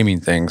framing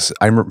things.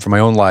 I remember from my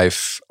own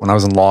life, when I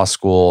was in law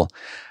school,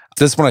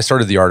 this is when I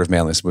started The Art of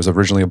Manliness. It was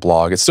originally a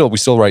blog. We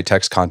still write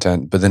text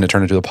content, but then it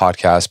turned into a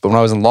podcast. But when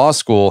I was in law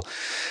school,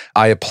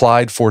 I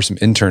applied for some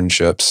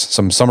internships,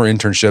 some summer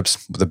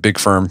internships with a big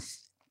firm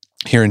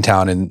here in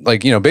town. And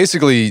like, you know,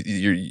 basically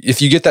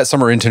if you get that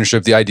summer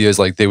internship, the idea is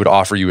like they would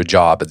offer you a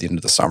job at the end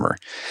of the summer.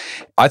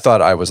 I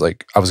thought I was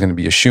going to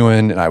be a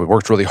shoo-in, and I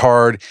worked really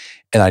hard,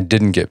 and I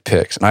didn't get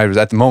picked. And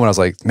at the moment I was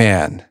like,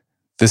 man,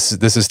 this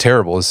is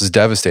terrible. This is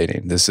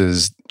devastating. This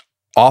is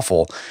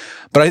awful.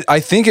 But I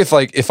think if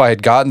I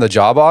had gotten the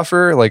job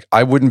offer, like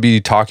I wouldn't be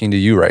talking to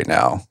you right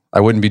now. I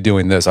wouldn't be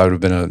doing this. I would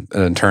have been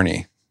an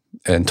attorney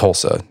in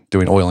Tulsa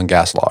doing oil and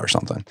gas law or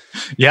something.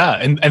 Yeah.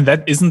 And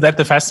that isn't that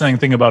the fascinating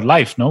thing about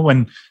life, no?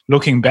 When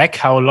looking back,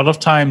 how a lot of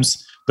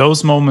times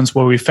those moments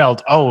where we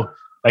felt, oh,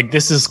 like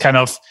this is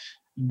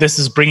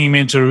bringing me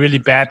into a really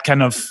bad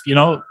kind of, you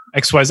know,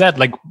 XYZ,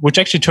 like, which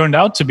actually turned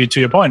out to be, to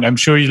your point, I'm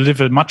sure you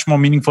live a much more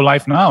meaningful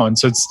life now. And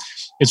so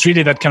it's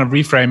really that kind of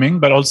reframing,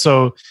 but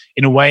also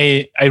in a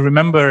way, I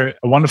remember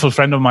a wonderful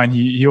friend of mine,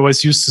 he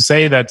always used to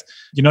say that,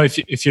 you know,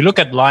 if you look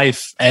at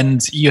life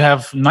and you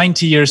have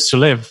 90 years to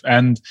live,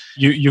 and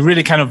you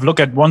really kind of look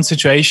at one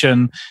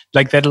situation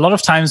like that, a lot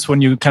of times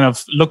when you kind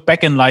of look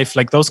back in life,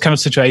 like those kind of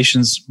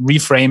situations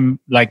reframe,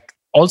 like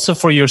also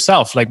for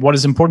yourself, like what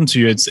is important to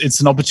you. It's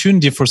an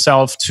opportunity for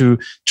self to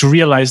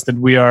realize that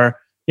we are,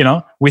 you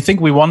know, we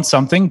think we want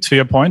something, to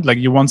your point, like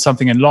you want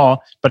something in law,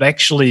 but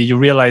actually you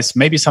realize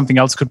maybe something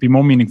else could be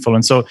more meaningful.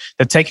 And so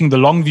that taking the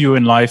long view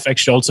in life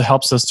actually also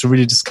helps us to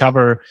really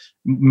discover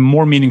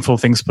more meaningful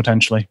things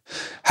potentially.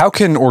 How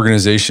can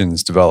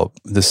organizations develop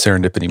this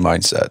serendipity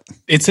mindset?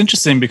 It's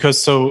interesting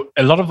because so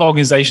a lot of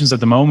organizations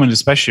at the moment,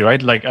 especially,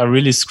 right, like are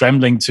really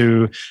scrambling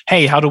to,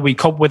 hey, how do we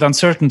cope with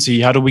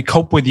uncertainty? How do we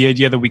cope with the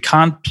idea that we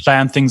can't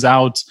plan things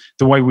out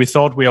the way we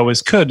thought we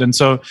always could? And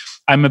so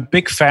I'm a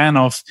big fan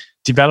of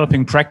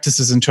developing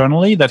practices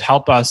internally that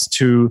help us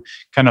to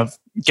kind of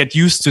get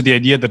used to the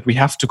idea that we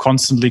have to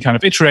constantly kind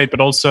of iterate, but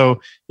also,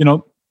 you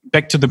know,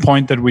 back to the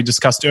point that we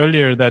discussed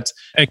earlier, that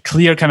a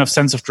clear kind of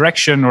sense of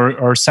direction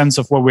or sense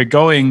of where we're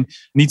going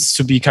needs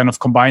to be kind of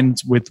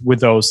combined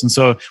with those. And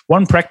so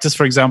one practice,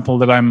 for example,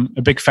 that I'm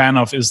a big fan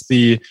of is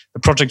the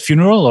project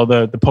funeral or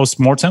the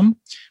post-mortem,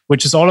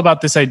 which is all about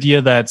this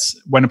idea that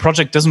when a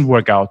project doesn't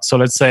work out, so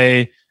let's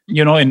say,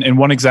 you know, in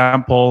one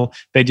example,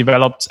 they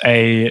developed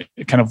a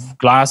kind of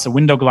glass, a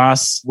window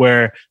glass,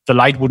 where the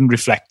light wouldn't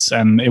reflect.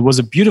 And it was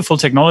a beautiful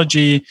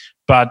technology,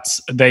 but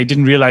they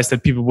didn't realize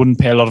that people wouldn't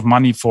pay a lot of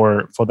money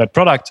for that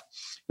product.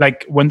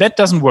 Like when that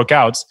doesn't work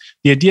out,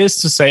 the idea is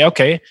to say,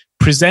 okay,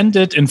 present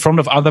it in front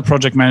of other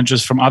project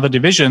managers from other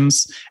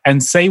divisions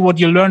and say what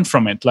you learned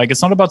from it. Like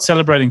it's not about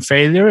celebrating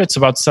failure, it's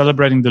about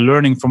celebrating the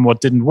learning from what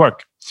didn't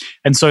work.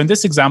 And so in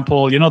this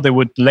example, you know, they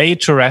would lay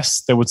to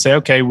rest. They would say,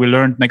 okay, we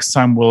learned, next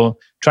time we'll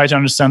try to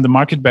understand the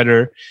market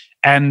better.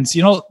 And,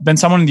 you know, then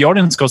someone in the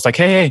audience goes like,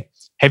 hey,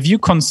 have you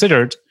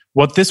considered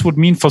what this would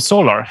mean for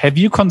solar? Have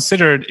you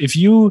considered if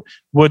you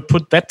would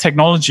put that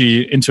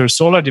technology into a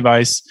solar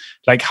device,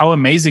 like how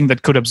amazing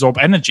that could absorb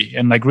energy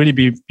and like really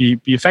be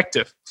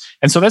effective?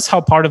 And so that's how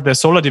part of their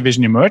solar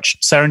division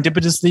emerged,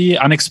 serendipitously,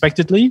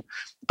 unexpectedly.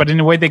 But in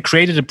a way, they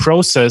created a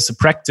process, a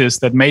practice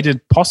that made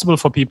it possible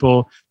for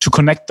people to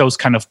connect those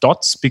kind of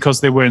dots because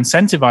they were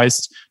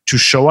incentivized to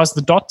show us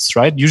the dots,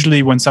 right?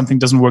 Usually when something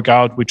doesn't work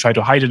out, we try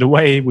to hide it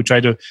away. We try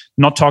to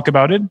not talk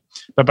about it.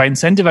 But by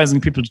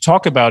incentivizing people to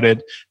talk about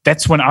it,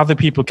 that's when other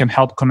people can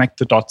help connect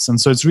the dots. And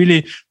so it's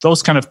really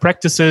those kind of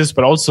practices,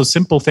 but also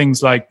simple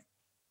things like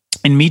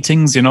in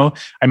meetings, I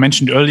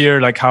mentioned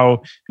earlier, like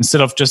how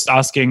instead of just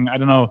asking, I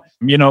don't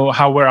know,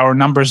 how were our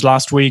numbers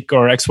last week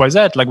or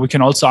XYZ, like we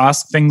can also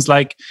ask things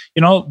like,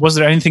 was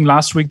there anything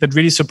last week that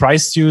really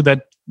surprised you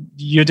that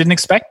you didn't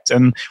expect?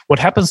 And what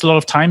happens a lot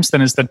of times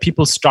then is that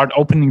people start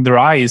opening their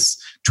eyes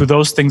to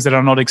those things that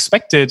are not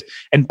expected.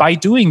 And by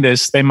doing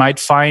this, they might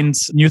find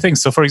new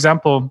things. So for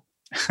example,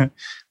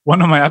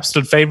 one of my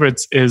absolute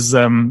favorites is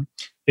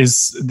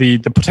the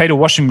potato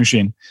washing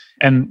machine.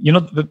 And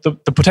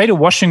the potato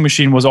washing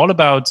machine was all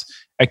about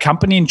a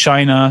company in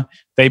China.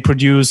 They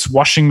produce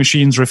washing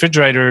machines,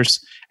 refrigerators,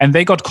 and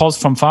they got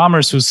calls from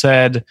farmers who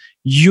said,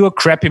 your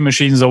crappy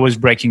machine is always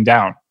breaking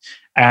down.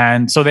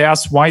 And so they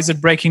asked, why is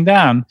it breaking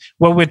down?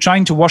 Well, we're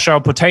trying to wash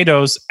our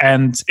potatoes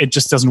and it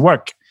just doesn't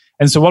work.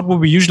 And so what would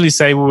we usually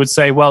say? We would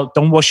say, well,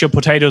 don't wash your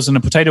potatoes in a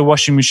potato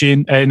washing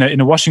machine, in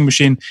a washing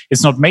machine.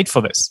 It's not made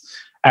for this.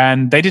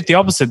 And they did the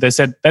opposite. They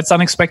said, that's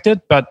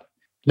unexpected, but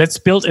let's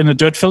build in a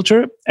dirt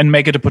filter and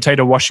make it a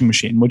potato washing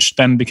machine, which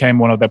then became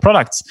one of their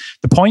products.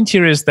 The point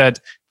here is that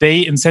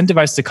they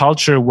incentivize the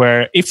culture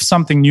where if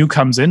something new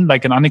comes in,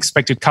 like an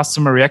unexpected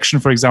customer reaction,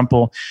 for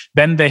example,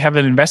 then they have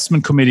an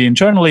investment committee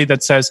internally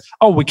that says,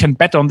 oh, we can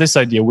bet on this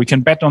idea. We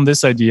can bet on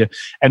this idea.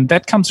 And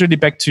that comes really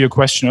back to your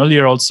question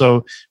earlier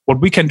also, what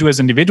we can do as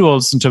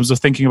individuals in terms of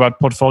thinking about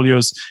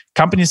portfolios,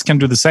 companies can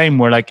do the same,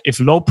 where like if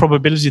low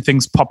probability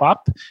things pop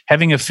up,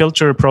 having a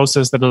filter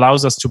process that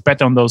allows us to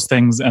bet on those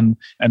things and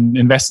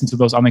invest into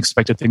those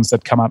unexpected things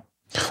that come up.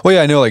 Well,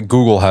 yeah, I know like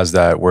Google has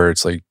that where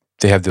it's like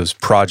they have those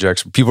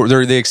projects. People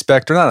they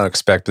expect or not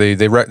expect. They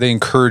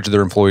encourage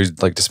their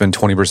employees like to spend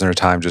 20% of their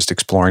time just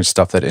exploring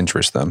stuff that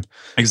interests them.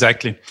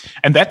 Exactly,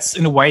 and that's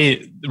in a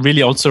way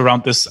really also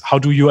around this. How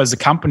do you as a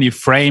company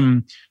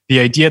frame the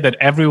idea that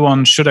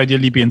everyone should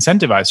ideally be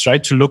incentivized,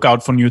 right, to look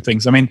out for new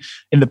things? I mean,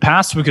 in the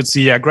past we could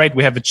see, yeah, great,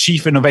 we have a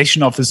chief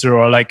innovation officer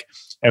or like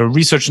a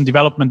research and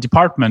development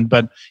department,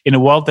 but in a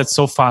world that's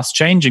so fast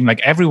changing, like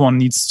everyone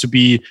needs to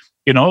be,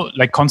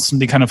 like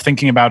constantly kind of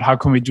thinking about how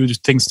can we do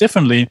things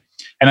differently.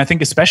 And I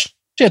think especially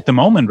at the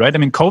moment, right? I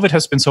mean, COVID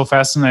has been so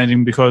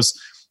fascinating because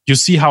you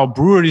see how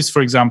breweries,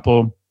 for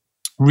example,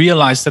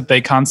 realized that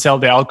they can't sell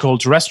their alcohol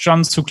to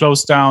restaurants who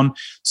closed down.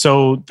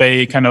 So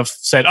they kind of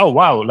said, oh,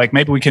 wow, like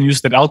maybe we can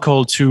use that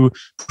alcohol to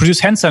produce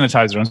hand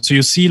sanitizer. And so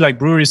you see like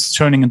breweries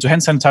turning into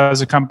hand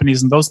sanitizer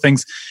companies and those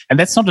things. And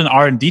that's not an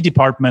R&D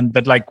department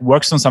that like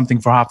works on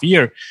something for half a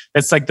year.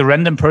 That's like the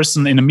random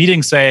person in a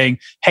meeting saying,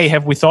 hey,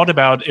 have we thought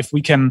about if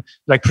we can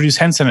like produce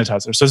hand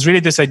sanitizer? So it's really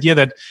this idea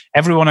that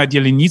everyone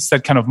ideally needs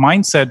that kind of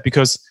mindset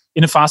because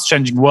in a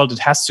fast-changing world, it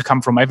has to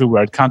come from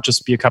everywhere. It can't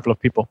just be a couple of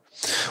people.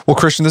 Well,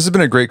 Christian, this has been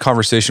a great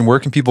conversation. Where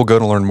can people go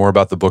to learn more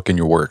about the book and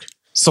your work?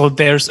 So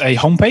there's a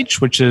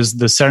homepage, which is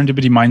the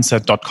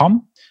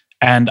serendipity-mindset.com.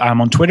 And I'm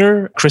on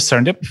Twitter, Chris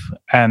Serendip.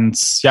 And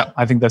yeah,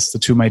 I think that's the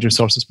two major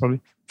sources probably.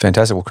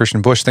 Fantastic. Well,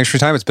 Christian Busch, thanks for your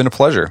time. It's been a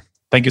pleasure.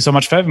 Thank you so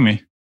much for having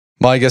me.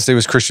 My guest today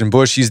was Christian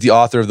Busch. He's the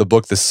author of the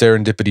book, The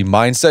Serendipity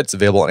Mindset. It's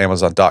available on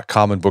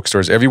aom.is and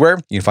bookstores everywhere.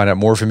 You can find out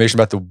more information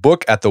about the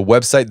book at the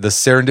website,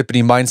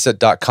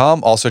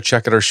 theserendipitymindset.com. Also,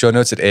 check out our show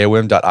notes at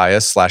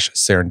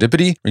aom.is/serendipity,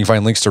 where you can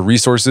find links to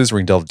resources where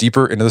you can delve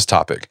deeper into this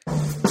topic.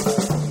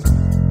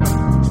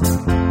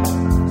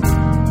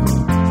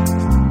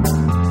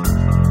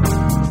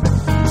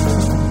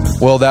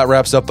 Well, that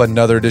wraps up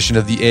another edition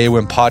of the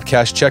AOM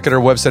podcast. Check out our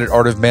website at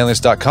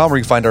artofmanliness.com where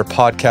you can find our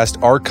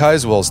podcast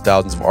archives, as well as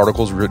thousands of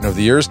articles written over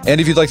the years.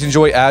 And if you'd like to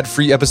enjoy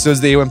ad-free episodes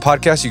of the AOM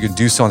podcast, you can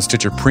do so on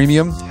Stitcher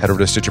Premium. Head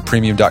over to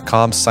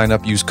stitcherpremium.com, sign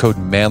up, use code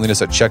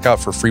manliness at checkout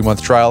for a free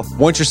month trial.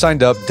 Once you're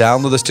signed up,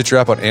 download the Stitcher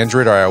app on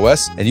Android or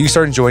iOS, and you can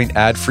start enjoying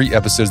ad-free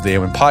episodes of the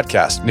AOM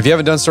podcast. And if you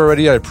haven't done so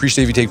already, I'd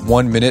appreciate if you take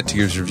 1 minute to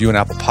give us a review on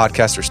Apple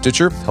Podcasts or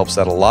Stitcher. Helps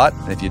out a lot.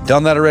 And if you've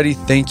done that already,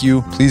 thank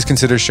you. Please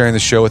consider sharing the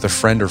show with a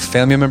friend or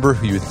family member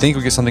who you would think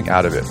would get something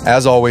out of it.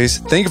 As always,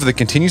 thank you for the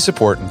continued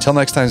support. Until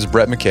next time, this is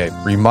Brett McKay,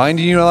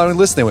 reminding you not only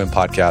listen to the AOM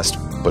podcast,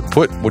 but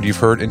put what you've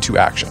heard into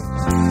action.